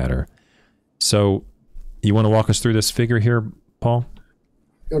organic matter. So you want to walk us through this figure here, Paul?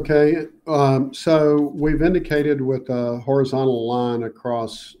 Okay. So we've indicated with a horizontal line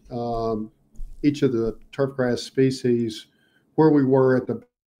across each of the turfgrass species where we were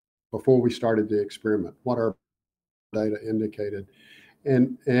before we started the experiment, what our data indicated.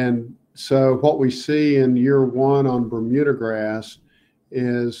 And so what we see in year 1 on Bermudagrass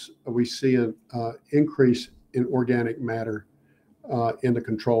is we see an increase in organic matter in the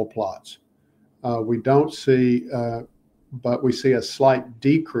control plots. We don't see, but we see a slight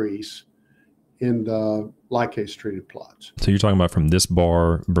decrease in the Lykase treated plots. So you're talking about from this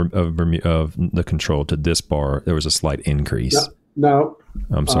bar of the control to this bar, there was a slight increase. No.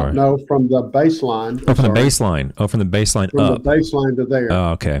 I'm sorry. No, from the baseline. Oh, from the baseline. Oh, from the baseline from up. From the baseline to there.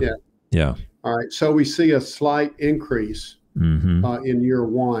 Oh, okay. Yeah. All right. So we see a slight increase in year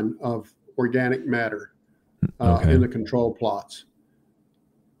 1 of organic matter in the control plots.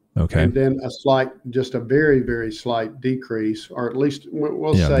 Okay. And then just a very, very slight decrease, or at least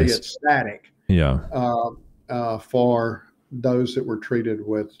we'll say it's static. Yeah. For those that were treated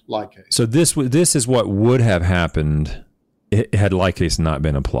with Lykase. So this is what would have happened had Lykase not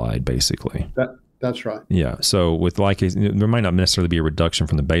been applied, basically. That's right. Yeah. So with Lykase, there might not necessarily be a reduction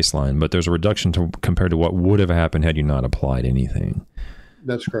from the baseline, but there's a reduction compared to what would have happened had you not applied anything.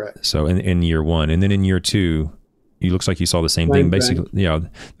 That's correct. So in year 1, and then in year 2, it looks like you saw the same thing. Basically, yeah.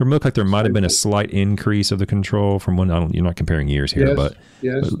 There looked like there might have been a slight increase of the control from when you're not comparing years here, but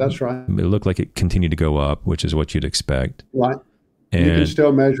that's right. It looked like it continued to go up, which is what you'd expect. Right. And you can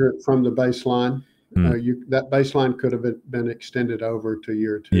still measure it from the baseline. That baseline could have been extended over to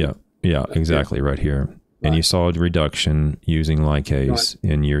year 2. Yeah, exactly, right here. Right. And you saw a reduction using Lykase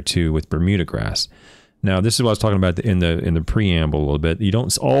in year 2 with Bermudagrass. Now, this is what I was talking about in the preamble a little bit. You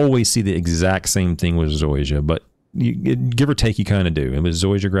don't always see the exact same thing with Zoysia, but give or take, you kind of do. And with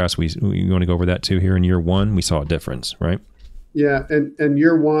Zoysiagrass, we want to go over that too. Here in year 1, we saw a difference, right? Yeah, and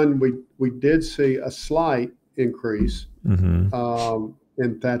year 1, we did see a slight increase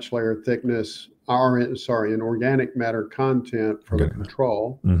in thatch layer thickness, in organic matter content for the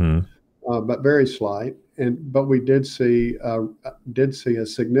control, but very slight. But we did see a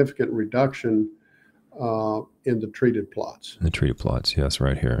significant reduction in the treated plots. In the treated plots, yes,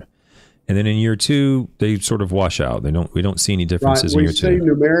 right here. And then in year 2, they sort of wash out. We don't see any differences in year 2. We see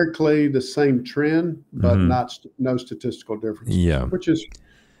numerically the same trend, but no statistical differences. Yeah, which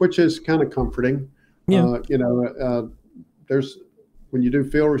is kind of comforting. Yeah, there's when you do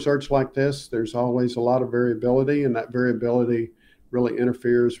field research like this, there's always a lot of variability, and that variability really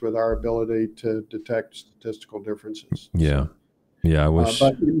interferes with our ability to detect statistical differences. Yeah, I wish.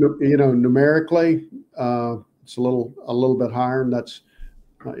 But numerically, it's a little bit higher, and that's.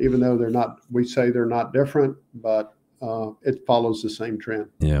 Even though we say they're not different, but it follows the same trend.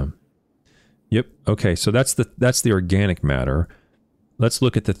 Yeah. Yep. Okay. So that's the organic matter. Let's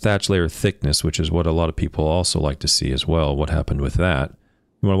look at the thatch layer thickness, which is what a lot of people also like to see as well. What happened with that?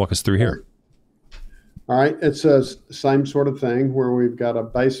 You want to walk us through here? All right, it's a same sort of thing where we've got a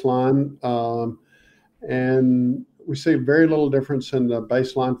baseline, and we see very little difference in the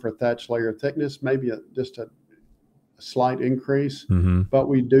baseline for thatch layer thickness, maybe just a slight increase, but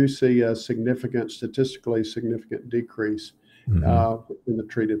we do see a statistically significant decrease in the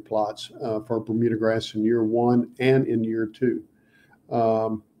treated plots for Bermudagrass in year 1 and in year 2.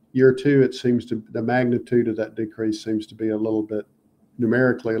 Year 2, it seems to the magnitude of that decrease seems to be a little bit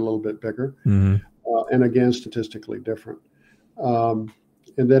numerically a little bit bigger, and again statistically different. And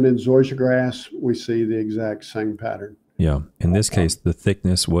then in Zoysiagrass, we see the exact same pattern. Yeah, in this case, the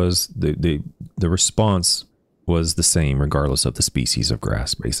thickness was the response was the same regardless of the species of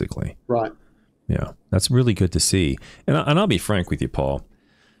grass, basically. Right. Yeah, that's really good to see. And I'll be frank with you, Paul.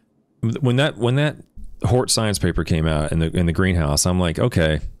 When that Hort science paper came out in the greenhouse, I'm like,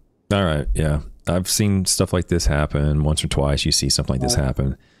 okay, all right, yeah, I've seen stuff like this happen once or twice. You see something like this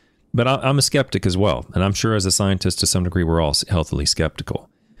happen. But I'm a skeptic as well. And I'm sure as a scientist, to some degree, we're all healthily skeptical.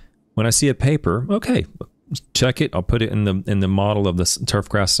 When I see a paper, okay, check it. I'll put it in the model of the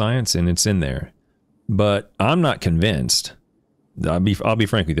turfgrass science, and it's in there. But I'm not convinced. I'll be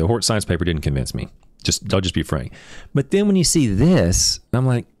frank with you. The Hort science paper didn't convince me. I'll just be frank. But then when you see this, I'm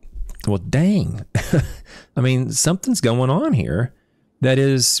like, well, dang. I mean, something's going on here that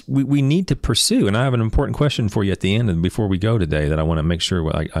is we need to pursue. And I have an important question for you at the end and before we go today that I want to make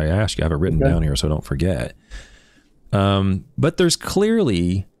sure I ask you. I have it written down here so I don't forget. But there's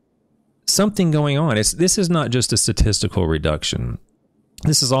clearly something going on. This is not just a statistical reduction.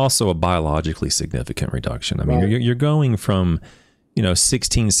 This is also a biologically significant reduction. I mean, you're going from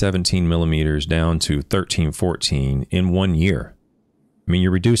 16, 17 millimeters down to 13, 14 in 1 year. I mean, you're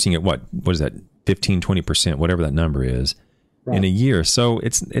reducing it, what is that, 15, 20%, whatever that number is, in a year. So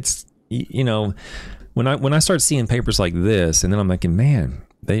it's when I start seeing papers like this, and then I'm thinking, man,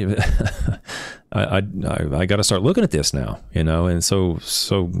 I got to start looking at this now, and so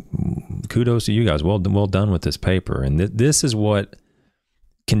kudos to you guys. Well done with this paper. And this is what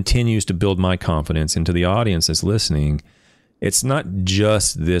continues to build my confidence into the audience that's listening. It's not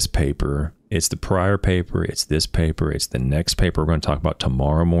just this paper. It's the prior paper. It's this paper. It's the next paper we're going to talk about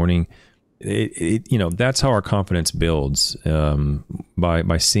tomorrow morning. That's how our confidence builds,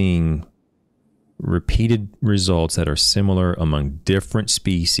 by seeing repeated results that are similar among different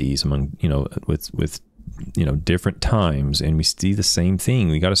species, with different times, and we see the same thing.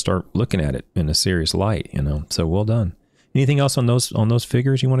 We got to start looking at it in a serious light, So well done. Anything else on those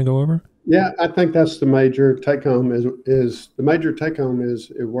figures you want to go over? Yeah, I think that's the major take home is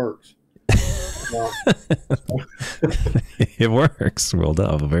it works. It works. Well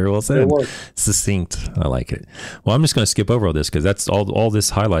done. Very well said. Succinct. I like it. Well, I'm just going to skip over all this because that's all this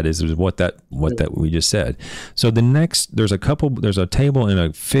highlight is what that we just said. So there's a table and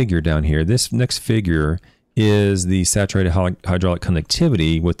a figure down here. This next figure is the saturated hydraulic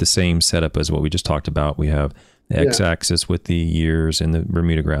conductivity with the same setup as what we just talked about. We have the x-axis with the years and the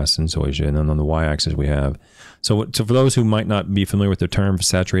Bermudagrass and zoysia, and then on the y-axis we have. So for those who might not be familiar with the term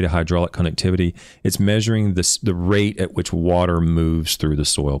saturated hydraulic conductivity, it's measuring the rate at which water moves through the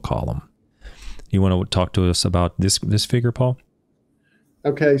soil column. You want to talk to us about this figure, Paul?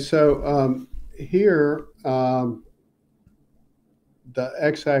 Okay, so here the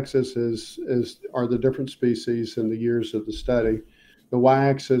x-axis are the different species and the years of the study. The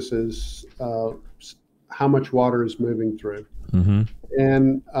y-axis is how much water is moving through.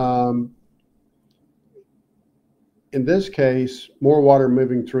 And in this case, more water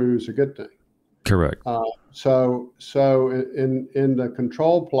moving through is a good thing. Correct. So in the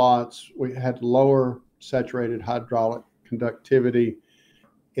control plots, we had lower saturated hydraulic conductivity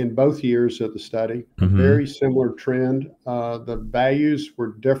in both years of the study. Very similar trend. The values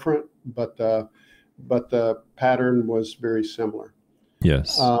were different, but the pattern was very similar.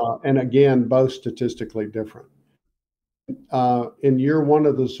 Yes. And again, both statistically different. In year 1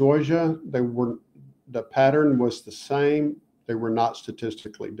 of the zoysia, the pattern was the same. They were not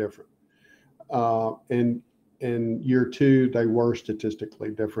statistically different. In year 2, they were statistically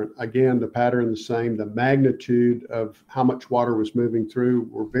different. Again, the pattern the same. The magnitude of how much water was moving through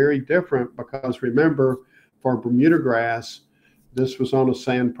were very different because remember, for Bermudagrass, this was on a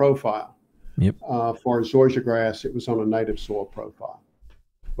sand profile. Yep. For Zoysiagrass, it was on a native soil profile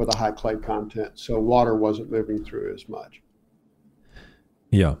with a high clay content, so water wasn't moving through as much.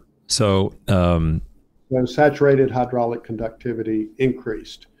 Yeah. So saturated hydraulic conductivity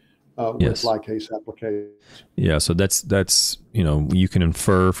increased with glycase applications. Yeah. So that's you can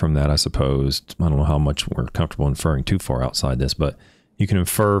infer from that, I suppose. I don't know how much we're comfortable inferring too far outside this, but you can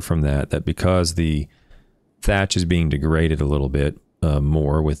infer from that because the thatch is being degraded a little bit,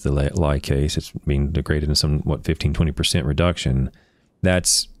 more with the lipase. It's being degraded in somewhat 15-20% reduction.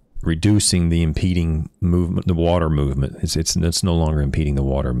 That's reducing the impeding movement, the water movement. It's no longer impeding the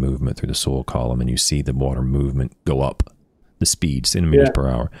water movement through the soil column, and you see the water movement go up, the speed, centimeters per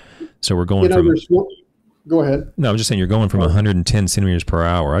hour. So we're going from... Go ahead. No, I'm just saying you're going from 110 centimeters per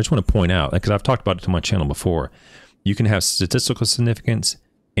hour. I just want to point out, because I've talked about it to my channel before, you can have statistical significance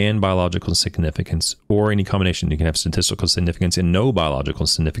and biological significance, or any combination. You can have statistical significance and no biological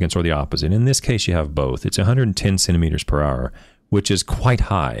significance, or the opposite. In this case, you have both. It's 110 centimeters per hour, which is quite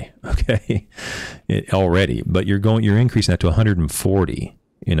high, okay, already. But you're increasing that to 140,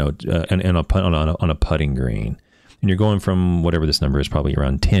 on a putting green. And you're going from whatever this number is, probably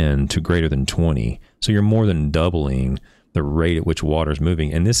around 10 to greater than 20. So you're more than doubling the rate at which water is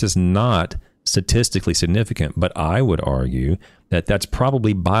moving. And this is not statistically significant, but I would argue that that's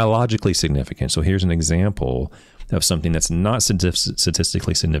probably biologically significant. So here's an example of something that's not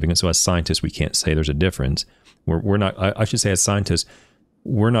statistically significant. So as scientists, we can't say there's a difference. We're not, I should say as scientists,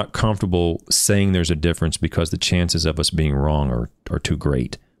 we're not comfortable saying there's a difference because the chances of us being wrong are too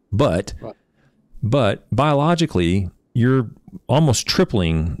great. But biologically, you're almost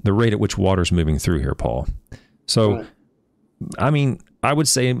tripling the rate at which water's moving through here, Paul. So, I mean, I would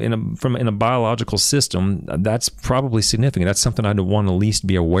say in a biological system, that's probably significant. That's something I'd want to at least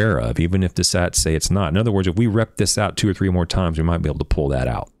be aware of, even if the stats say it's not. In other words, if we rep this out 2 or 3 more times, we might be able to pull that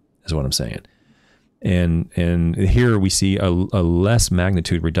out, is what I'm saying. And here we see a less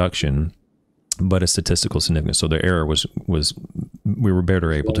magnitude reduction, but a statistical significance. So the error was we were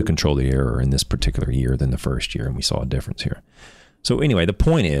better able to control the error in this particular year than the first year, and we saw a difference here. So anyway, the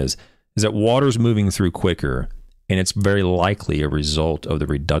point is that water's moving through quicker, and it's very likely a result of the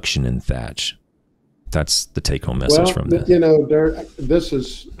reduction in thatch. That's the take-home message from this. This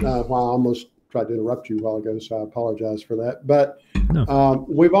is why I almost tried to interrupt you a while ago, so I apologize for that. But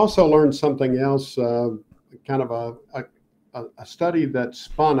we've also learned something else, kind of a study that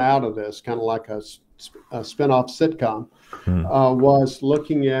spun out of this, kind of like a spin-off sitcom, was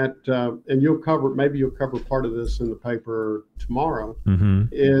looking at, and you'll cover part of this in the paper tomorrow,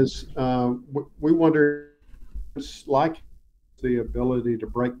 is we wonder, it's like the ability to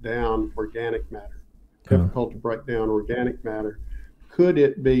break down organic matter, difficult to break down organic matter. Could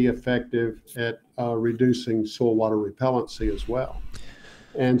it be effective at reducing soil water repellency as well?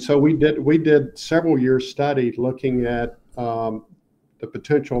 And so we did several years study looking at the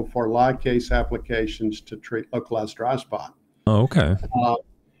potential for lipase applications to treat localized dry spot. Oh, okay.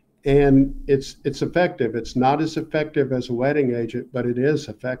 And it's effective. It's not as effective as a wetting agent, but it is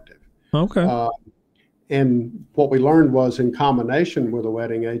effective. Okay. And what we learned was, in combination with a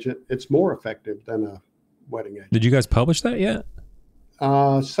wetting agent, it's more effective than a wetting agent. Did you guys publish that yet?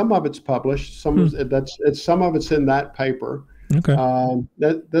 Some of it's published. Some of it's in that paper. Okay.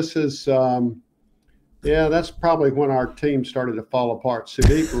 This is. That's probably when our team started to fall apart.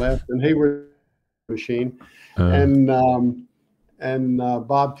 Sadiq left, and he was machine, and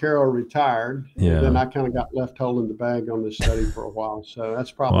Bob Carroll retired. Yeah. And then I kind of got left holding the bag on this study for a while. So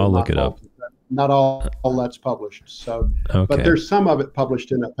that's probably I'll look it up. Not all that's published. So, but there's some of it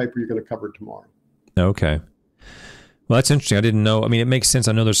published in that paper you're going to cover tomorrow. Okay. Well, that's interesting. I didn't know. I mean, it makes sense.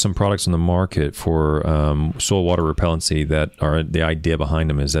 I know there's some products on the market for soil water repellency that are, the idea behind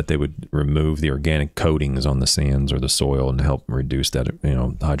them is that they would remove the organic coatings on the sands or the soil and help reduce that,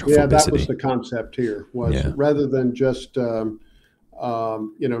 hydrophobicity. Yeah, that was the concept here, was rather than just, treat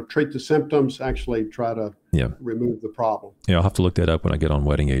the symptoms, actually try to remove the problem. Yeah, I'll have to look that up when I get on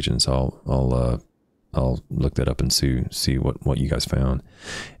wetting agents. I'll look that up and see what you guys found.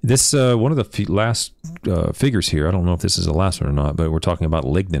 This one of the last figures here. I don't know if this is the last one or not, but we're talking about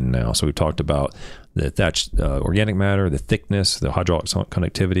lignin now. So we've talked about the thatch organic matter, the thickness, the hydraulic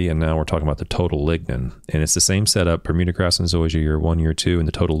conductivity, and now we're talking about the total lignin. And it's the same setup: Bermudagrass and Zoysia year 1, year 2, and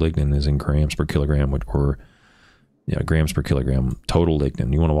the total lignin is in grams per kilogram, or grams per kilogram total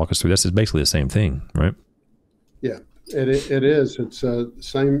lignin. You want to walk us through this? Is basically the same thing, right? Yeah, it is. It's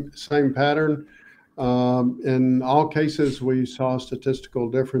same pattern. In all cases, we saw statistical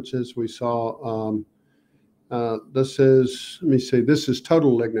differences. We saw, this is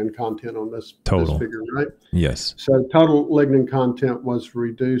total lignin content on this figure, right? Yes. So total lignin content was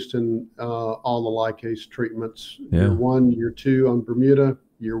reduced in all the lipase treatments. Yeah. Year 1, year 2 on Bermuda,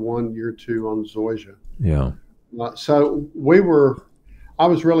 year 1, year 2 on Zoysia. Yeah. So I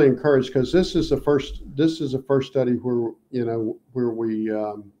was really encouraged, because this is the first study where we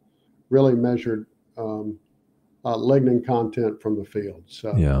really measured lignin content from the field.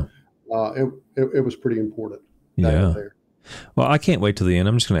 So it was pretty important. Yeah. Well, I can't wait till the end.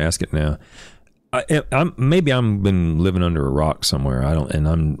 I'm just going to ask it now. Maybe I'm been living under a rock somewhere. And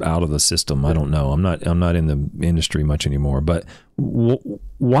I'm out of the system. I don't know. I'm not in the industry much anymore. But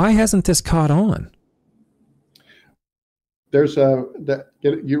why hasn't this caught on?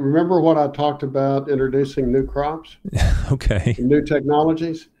 You remember what I talked about introducing new crops, Okay. new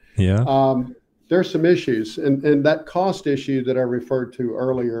technologies? Yeah. There's some issues, and that cost issue that I referred to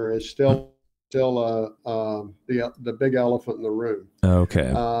earlier is still the big elephant in the room.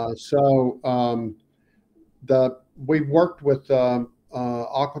 Okay. We worked with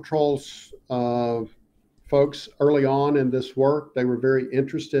Aquatrol's folks early on in this work. They were very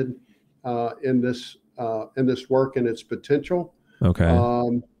interested in this work and its potential.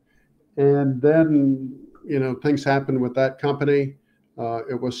 Okay. And then things happened with that company.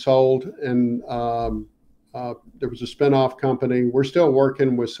 It was sold, and there was a spinoff company. We're still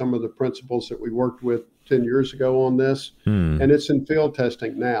working with some of the principals that we worked with 10 years ago on this, and it's in field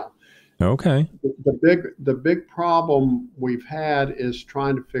testing now. Okay. The big problem we've had is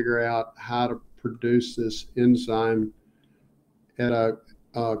trying to figure out how to produce this enzyme at a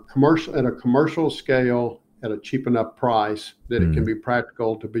commercial scale at a cheap enough price that it can be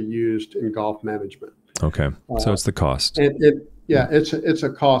practical to be used in Gulf management. Okay. So it's the cost. It's a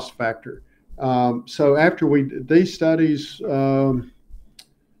cost factor. So after we did these studies, the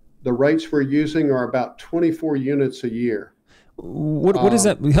rates we're using are about 24 units a year. What is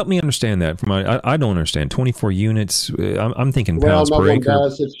that? Help me understand that. I don't understand. 24 units. I'm thinking pounds per acre.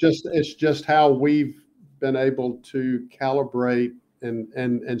 Does. It's just how we've been able to calibrate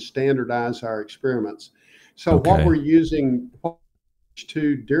and standardize our experiments. So what we're using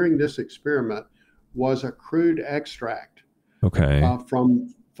during this experiment was a crude extract. Okay.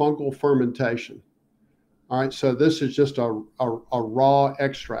 From fungal fermentation. All right, so this is just a raw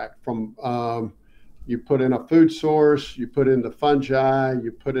extract from, you put in a food source, you put in the fungi,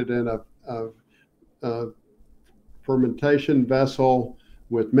 you put it in a fermentation vessel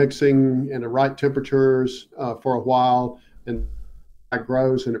with mixing in the right temperatures for a while, and it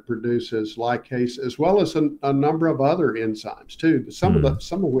grows and it produces lacase, as well as a number of other enzymes too, some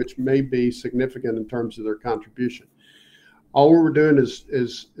of which may be significant in terms of their contribution. All we're doing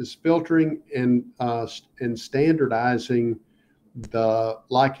is filtering and standardizing the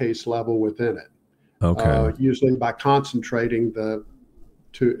lacase level within it. Okay. Usually by concentrating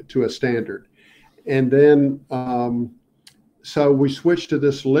to a standard, and then so we switched to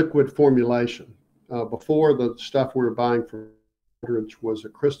this liquid formulation. Before, the stuff we were buying from was a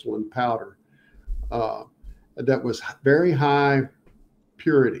crystalline powder that was very high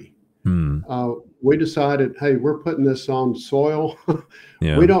purity. We decided, hey, we're putting this on soil.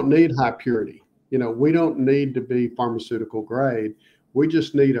 We don't need high purity. We don't need to be pharmaceutical grade. We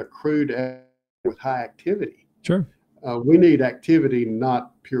just need a crude with high activity. Sure. We need activity,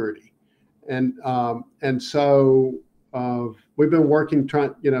 not purity. And so we've been working,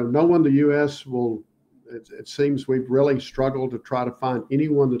 no one in the U.S. will, it seems we've really struggled to try to find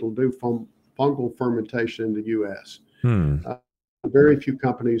anyone that'll do fungal fermentation in the U.S. Very few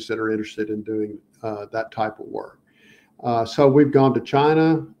companies that are interested in doing that type of work. So we've gone to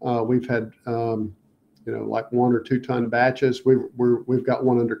China. We've had, like 1 or 2 ton batches. We've got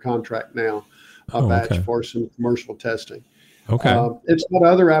one under contract now, a batch for some commercial testing. Okay. It's got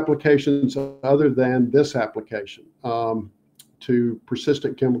other applications other than this application to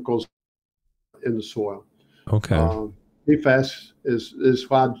persistent chemicals in the soil. Okay. PFAS is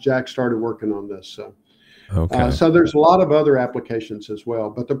why Jack started working on this. So. Okay. So there's a lot of other applications as well,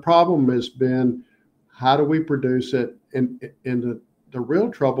 but the problem has been, how do we produce it? And the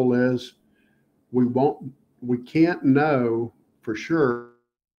real trouble is we can't know for sure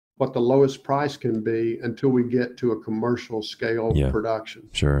what the lowest price can be until we get to a commercial scale production.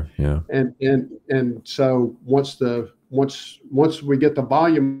 Sure. Yeah. And so once we get the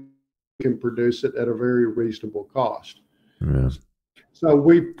volume, we can produce it at a very reasonable cost. Yeah. So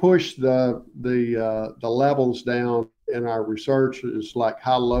we pushed the levels down in our research. Is like,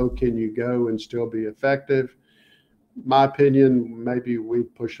 how low can you go and still be effective? My opinion, maybe we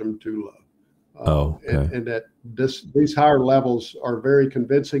push them too low. And that these higher levels are very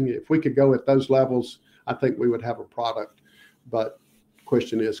convincing. If we could go at those levels, I think we would have a product. But the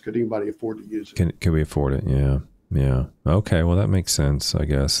question is, could anybody afford to use it? Can we afford it? Yeah. Yeah. Okay. Well, that makes sense. I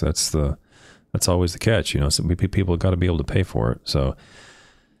guess that's always the catch, so people got to be able to pay for it. So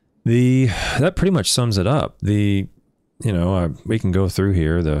that pretty much sums it up. We can go through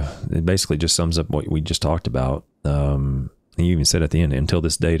here. It basically just sums up what we just talked about. You even said at the end, until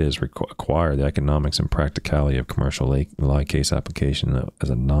this data is acquired, the economics and practicality of commercial lacase application as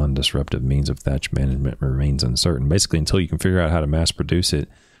a non-disruptive means of thatch management remains uncertain. Basically, until you can figure out how to mass produce it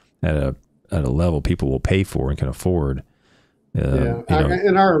at at a level people will pay for and can afford.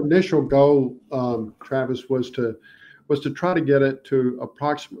 And our initial goal, Travis, was to try to get it to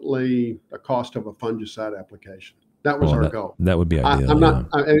approximately the cost of a fungicide application. That was our goal. That would be ideal.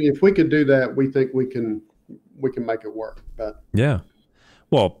 If we could do that, we think we can make it work. But yeah,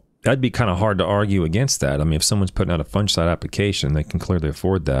 well, that'd be kind of hard to argue against that. I mean, if someone's putting out a fungicide application, they can clearly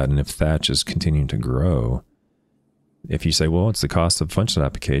afford that. And if thatch is continuing to grow, if you say, well, it's the cost of fungicide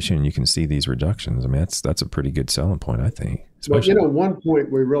application, you can see these reductions. I mean, that's a pretty good selling point, I think. Especially, well, one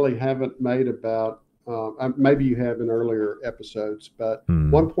point we really haven't made about, maybe you have in earlier episodes, but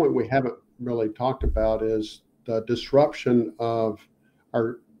one point we haven't really talked about is the disruption of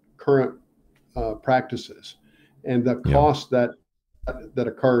our current practices and the cost that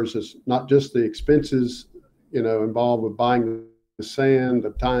occurs is not just the expenses, involved with buying the sand,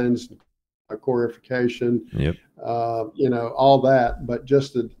 the tines, chlorification, all that, but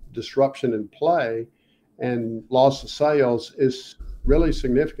just the disruption in play and loss of sales is really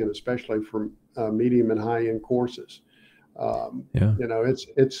significant, especially for medium and high end courses.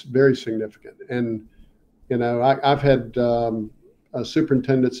 It's very significant. And, I've had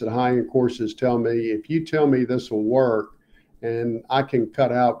superintendents at high end courses tell me, if you tell me this will work and I can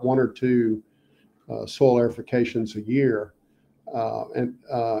cut out 1 or 2 soil aerifications a year, and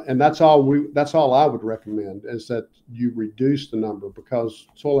that's all I would recommend, is that you reduce the number, because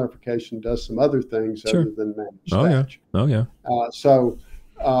soil aerification does some other things other than manage thatch.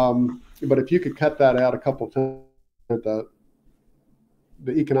 But if you could cut that out a couple of times,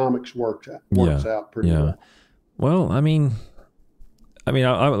 the economics works out pretty well. Well, I mean,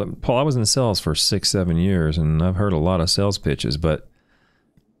 Paul, I was in sales for 6-7 years, and I've heard a lot of sales pitches, but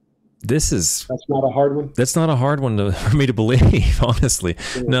that's not a hard one. That's not a hard one for me to believe, honestly.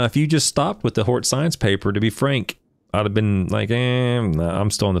 Yeah. Now, if you just stopped with the Hort Science paper, to be frank, I'd have been like, I'm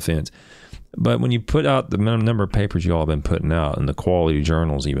still on the fence. But when you put out the number of papers you all have been putting out and the quality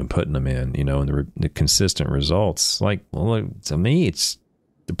journals you've been putting them in, and the consistent results, to me, it's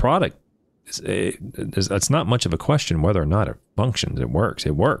the product. It's not much of a question whether or not it functions. It works.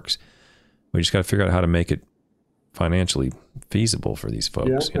 We just got to figure out how to make it financially feasible for these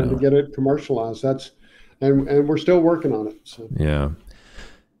folks. And to get it commercialized. And we're still working on it. So. Yeah.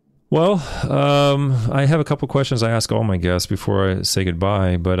 Well, I have a couple questions I ask all my guests before I say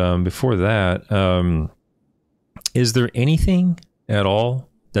goodbye. But before that, is there anything at all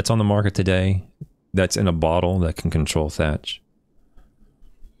that's on the market today that's in a bottle that can control thatch?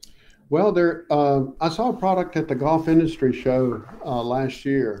 Well, I saw a product at the golf industry show last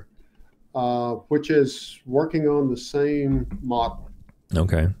year, which is working on the same model.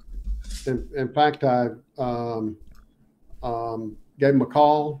 Okay. In fact, I gave him a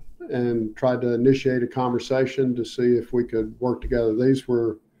call and tried to initiate a conversation to see if we could work together. These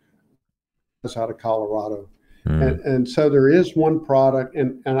were out of Colorado. And so there is one product,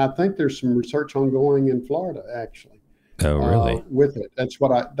 and I think there's some research ongoing in Florida, actually. Oh, really? With it. That's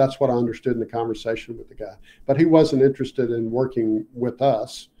what I understood in the conversation with the guy. But he wasn't interested in working with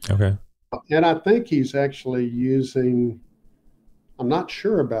us. Okay. And I think he's actually using, I'm not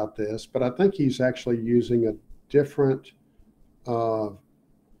sure about this, but I think he's actually using a different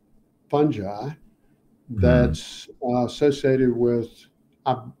fungi that's associated with,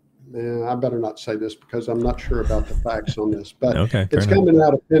 I better not say this because I'm not sure about the facts on this, but it's coming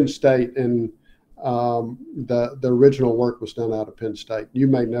out of Penn State, and the original work was done out of Penn State. You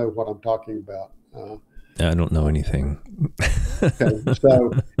may know what I'm talking about. I don't know anything. Okay,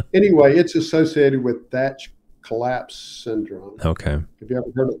 so anyway, it's associated with thatch collapse syndrome. Okay. Have you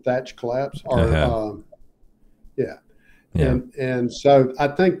ever heard of thatch collapse? I have. Yeah. And so I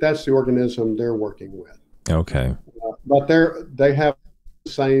think that's the organism they're working with. Okay. But they have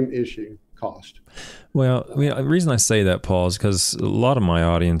the same issue, cost. Well, the reason I say that, Paul, is because a lot of my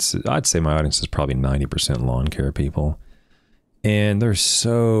audience, I'd say my audience is probably 90% lawn care people. And there's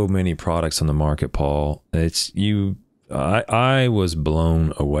so many products on the market, Paul. I was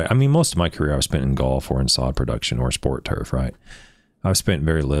blown away. I mean, most of my career I've spent in golf or in sod production or sport turf, right? I've spent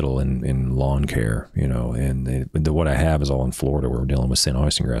very little in lawn care, and what I have is all in Florida, where we're dealing with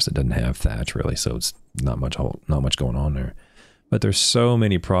Zoysiagrass that doesn't have thatch really. So it's not much going on there. But there's so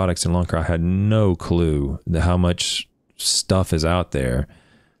many products in lawn care. I had no clue how much stuff is out there.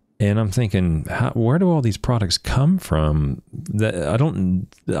 And I'm thinking, where do all these products come from? That I don't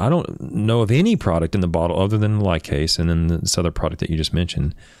know of any product in the bottle other than the Lycase and then this other product that you just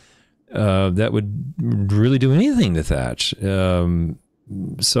mentioned that would really do anything to thatch.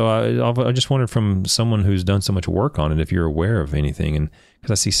 So I just wondered, from someone who's done so much work on it, if you're aware of anything, and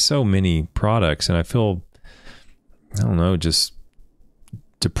because I see so many products and I feel, I don't know, just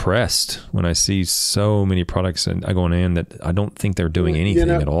depressed when I see so many products and I going in that I don't think they're doing anything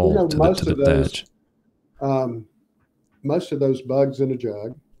at all to the thatch. Most of those bugs in a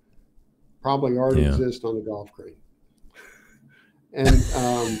jug probably already exist on the golf green. And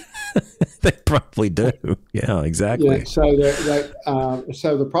they probably do. Yeah, exactly. Yeah, so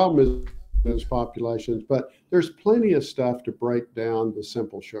so the problem is those populations, but there's plenty of stuff to break down the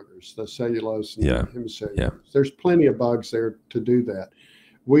simple sugars, the cellulose and the hemicellulose. Yeah. There's plenty of bugs there to do that.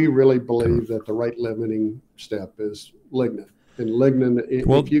 We really believe that the rate limiting step is lignin. And lignin,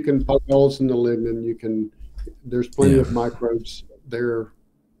 if you can poke holes in the lignin, there's plenty of microbes there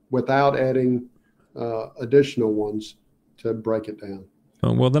without adding additional ones to break it down.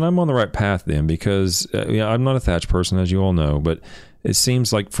 Well, then I'm on the right path then, because I'm not a thatch person, as you all know, but it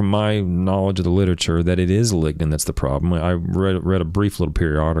seems like from my knowledge of the literature that it is lignin that's the problem. I read a brief little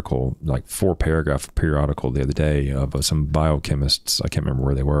periodical, like 4-paragraph periodical the other day of some biochemists. I can't remember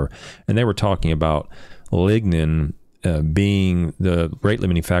where they were. And they were talking about lignin being the rate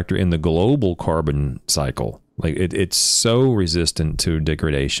limiting factor in the global carbon cycle. Like it's so resistant to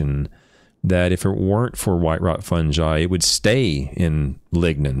degradation that if it weren't for white rot fungi, it would stay in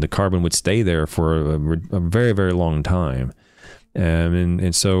lignin. The carbon would stay there for a very, very long time.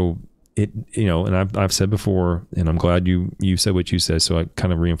 And so it, and I've said before, and I'm glad you said what you said, so it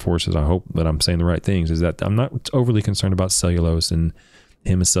kind of reinforces, I hope that I'm saying the right things, is that I'm not overly concerned about cellulose and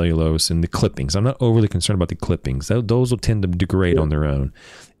hemicellulose and the clippings. I'm not overly concerned about the clippings. Those will tend to degrade on their own.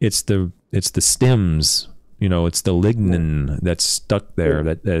 It's the stems, it's the lignin that's stuck there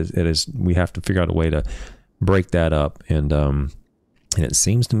that is, we have to figure out a way to break that up. And it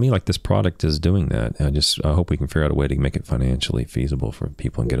seems to me like this product is doing that. I hope we can figure out a way to make it financially feasible for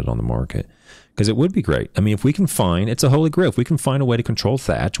people and get it on the market, because it would be great. I mean, if we can find, it's a holy grail, if we can find a way to control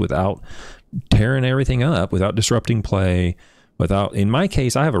thatch without tearing everything up, without disrupting play, in my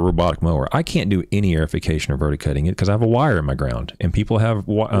case, I have a robotic mower. I can't do any aerification or verticutting it because I have a wire in my ground, and people have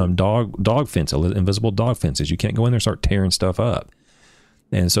dog fence, invisible dog fences. You can't go in there and start tearing stuff up.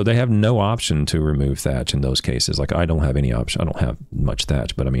 And so they have no option to remove thatch in those cases. Like I don't have any option. I don't have much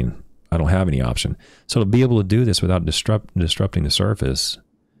thatch, but I mean, I don't have any option. So to be able to do this without disrupting the surface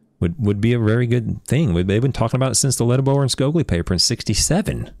would be a very good thing. They've been talking about it since the Ledeboer and Scoglie paper in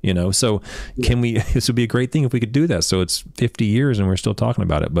 '67, so this would be a great thing if we could do that. So it's 50 years and we're still talking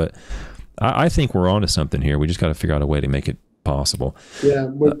about it, but I think we're onto something here. We just got to figure out a way to make it possible. Yeah.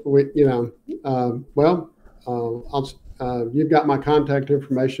 You've got my contact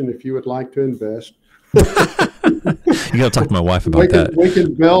information if you would like to invest. You got to talk to my wife about that. We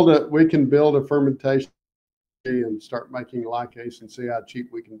can build a fermentation and start making lacase and see how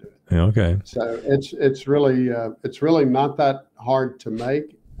cheap we can do it. Yeah, okay. So it's really not that hard to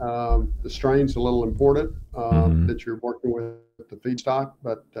make. The strain's a little important that you're working with the feedstock,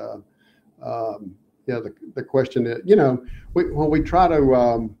 but the question is, when we try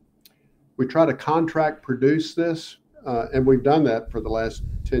to contract produce this, and we've done that for the last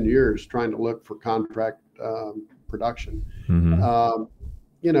 10 years, trying to look for contract production. Mm-hmm.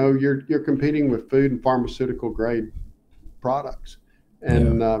 You're competing with food and pharmaceutical grade products,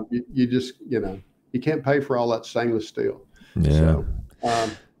 and you just you can't pay for all that stainless steel. Yeah.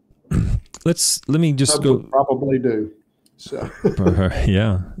 So, let me just go. Probably do. So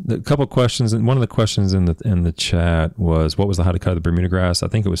yeah, a couple of questions, and one of the questions in the chat was, what was the how to cut of the Bermudagrass? I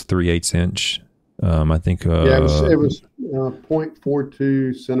think it was 3/8 inch. I think it was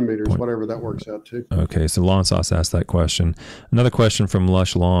 0.42 centimeters, whatever that works out to. Okay, so Lawn Sauce asked that question. Another question from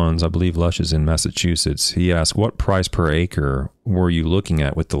Lush Lawns. I believe Lush is in Massachusetts. He asked, what price per acre were you looking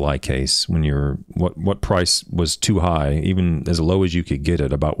at with the lacase when what price was too high, even as low as you could get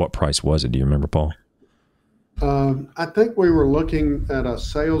it? About what price was it? Do you remember, Paul? I think we were looking at a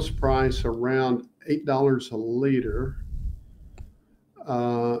sales price around $8 a liter.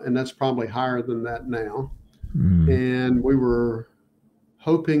 And that's probably higher than that now. And we were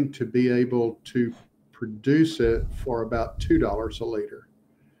hoping to be able to produce it for about $2 a liter.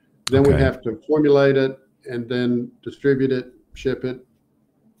 Then we have to formulate it and then distribute it, ship it,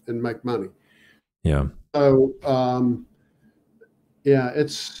 and make money. Yeah. So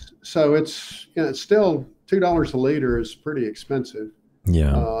it's still $2 a liter is pretty expensive.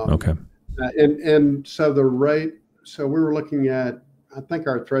 Yeah. Okay. And so the rate. So we were looking at, I think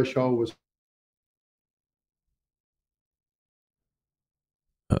our threshold was.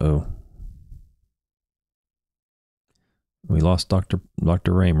 Uh-oh. We lost Dr.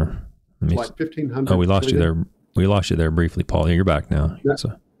 Raymer. Like 1,500. Oh, we lost you there. We lost you there briefly, Paul. You're back now. Yeah.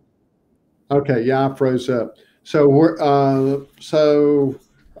 So. Okay. Yeah, I froze up. So so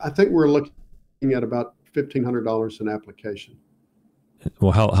I think we're looking at about $1,500 an application.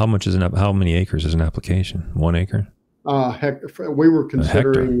 Well, how much is how many acres is an application? 1 acre? We were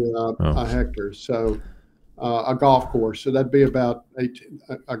considering Oh, a hectare, so a golf course. So that'd be about 18.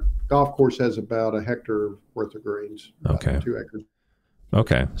 A golf course has about a hectare worth of greens. okay. 2 acres.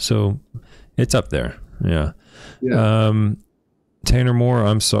 Okay, so it's up there. Yeah. Yeah. Tanner Moore,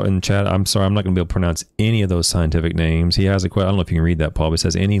 I'm sorry, in chat, I'm sorry, I'm not going to be able to pronounce any of those scientific names. He has a question. I don't know if you can read that, Paul, but it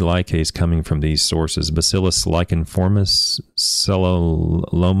says any lykase coming from these sources, Bacillus licheniformis,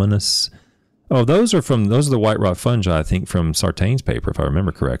 cellulominus. Oh, those are the white rot fungi, I think, from Sartain's paper, if I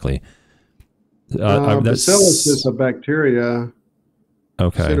remember correctly. Bacillus is a bacteria.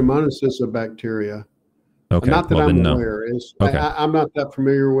 Okay. Pseudomonas is a bacteria. Okay. Not that I'm aware. Okay. I'm not that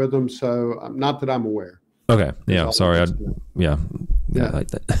familiar with them, so not that I'm aware. Okay. Yeah. Sorry. Yeah. I like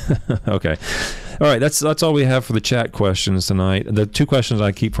that. Okay. All right. That's all we have for the chat questions tonight. The 2 questions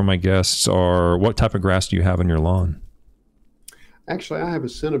I keep for my guests are: what type of grass do you have on your lawn? Actually, I have a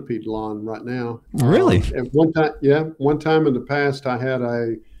centipede lawn right now. Really? At one time in the past, I had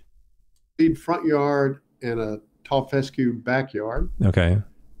a centipede front yard and a tall fescue backyard. Okay.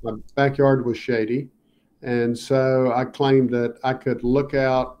 My backyard was shady, and so I claimed that I could look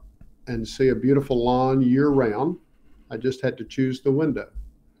out and see a beautiful lawn year round. I just had to choose the window.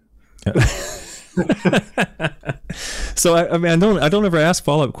 So I mean, I don't ever ask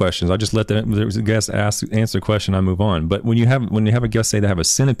follow-up questions. I just let the guest answer the question. I move on. But when you have a guest say they have a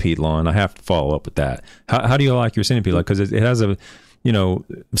centipede lawn, I have to follow up with that. How do you like your centipede? Like, because it has a,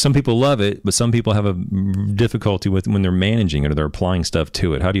 some people love it, but some people have a difficulty with when they're managing it or they're applying stuff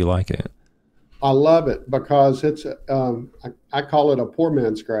to it. How do you like it? I love it because it's I call it a poor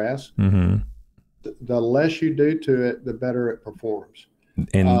man's grass. Mm-hmm. The less you do to it, the better it performs.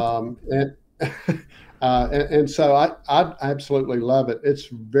 And so I absolutely love it. It's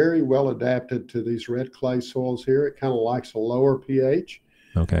very well adapted to these red clay soils here. It kind of likes a lower pH.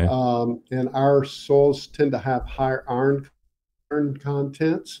 Okay. And our soils tend to have higher iron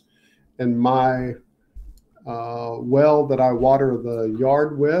contents. And my well that I water the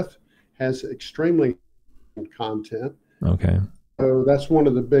yard with has extremely content. Okay. So that's one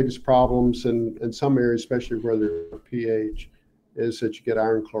of the biggest problems in some areas, especially where there's pH, is that you get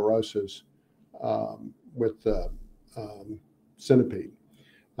iron chlorosis with centipede.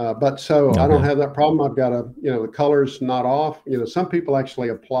 But so I don't have that problem. I've got the color's not off. Some people actually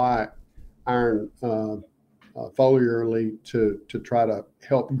apply iron foliarly to try to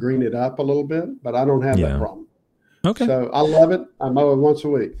help green it up a little bit, but I don't have that problem. Okay. So I love it. I mow it once a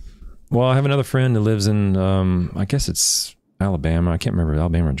week. Well, I have another friend that lives in, I guess it's Alabama. I can't remember,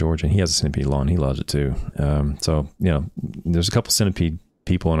 Alabama or Georgia. And he has a centipede lawn. He loves it too. So, there's a couple centipede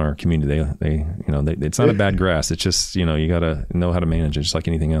people in our community. It's not a bad grass. It's just, you got to know how to manage it just like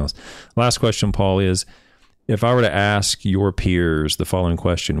anything else. Last question, Paul, is if I were to ask your peers the following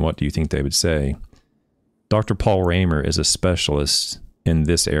question, what do you think they would say? Dr. Paul Raymer is a specialist in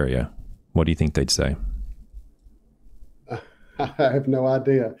this area. What do you think they'd say? I have no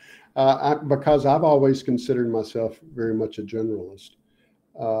idea. Because I've always considered myself very much a generalist.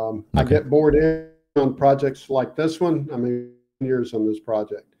 I get bored in on projects like this one. I mean, years on this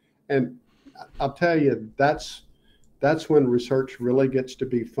project. And I'll tell you, that's when research really gets to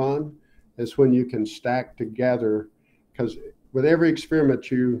be fun, is when you can stack together, because with every experiment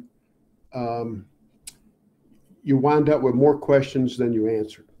you wind up with more questions than you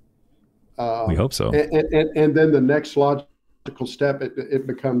answer. We hope so. And then the next logical step, it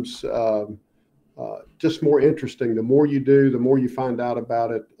becomes just more interesting. The more you do, the more you find out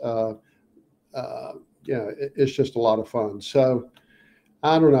about it. It's just a lot of fun. So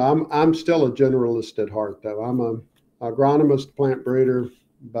I don't know. I'm still a generalist at heart, though. I'm an agronomist, plant breeder,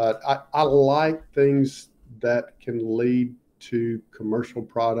 but I like things that can lead to commercial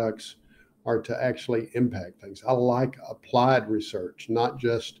products or to actually impact things. I like applied research, not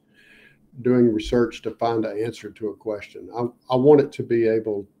just doing research to find an answer to a question. I want it to be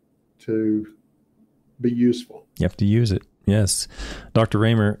able to be useful. You have to use it. Yes. Dr.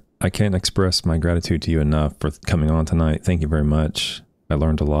 Raymer, I can't express my gratitude to you enough for coming on tonight. Thank you very much. I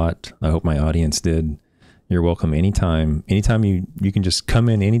learned a lot. I hope my audience did. You're welcome anytime. Anytime you can just come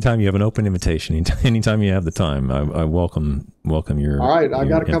in anytime you have an open invitation. Anytime you have the time. I welcome your. All right. I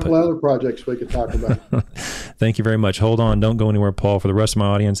got a couple other projects we could talk about. Thank you very much. Hold on. Don't go anywhere, Paul. For the rest of my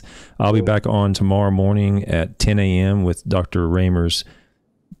audience, I'll be back on tomorrow morning at 10 a.m. with Dr. Raymer's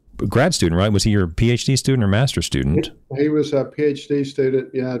grad student, right? Was he your PhD student or master's student? He was a PhD student.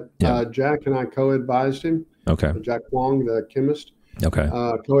 Yeah. Jack and I co-advised him. Okay. Jack Wong, the chemist. Okay.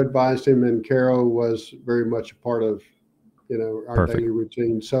 Co-advised him, and Carol was very much a part of, our daily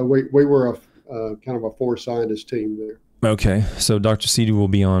routine. So we were a kind of a 4-scientist team there. Okay, so Dr. Seedy will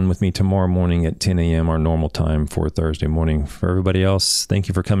be on with me tomorrow morning at 10 a.m., our normal time for Thursday morning. For everybody else, thank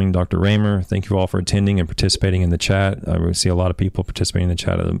you for coming, Dr. Raymer. Thank you all for attending and participating in the chat. I see a lot of people participating in the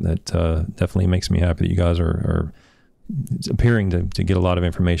chat. That definitely makes me happy that you guys are appearing to get a lot of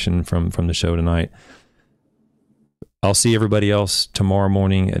information from the show tonight. I'll see everybody else tomorrow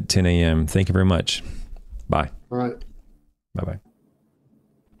morning at 10 a.m. Thank you very much. Bye. All right. Bye-bye.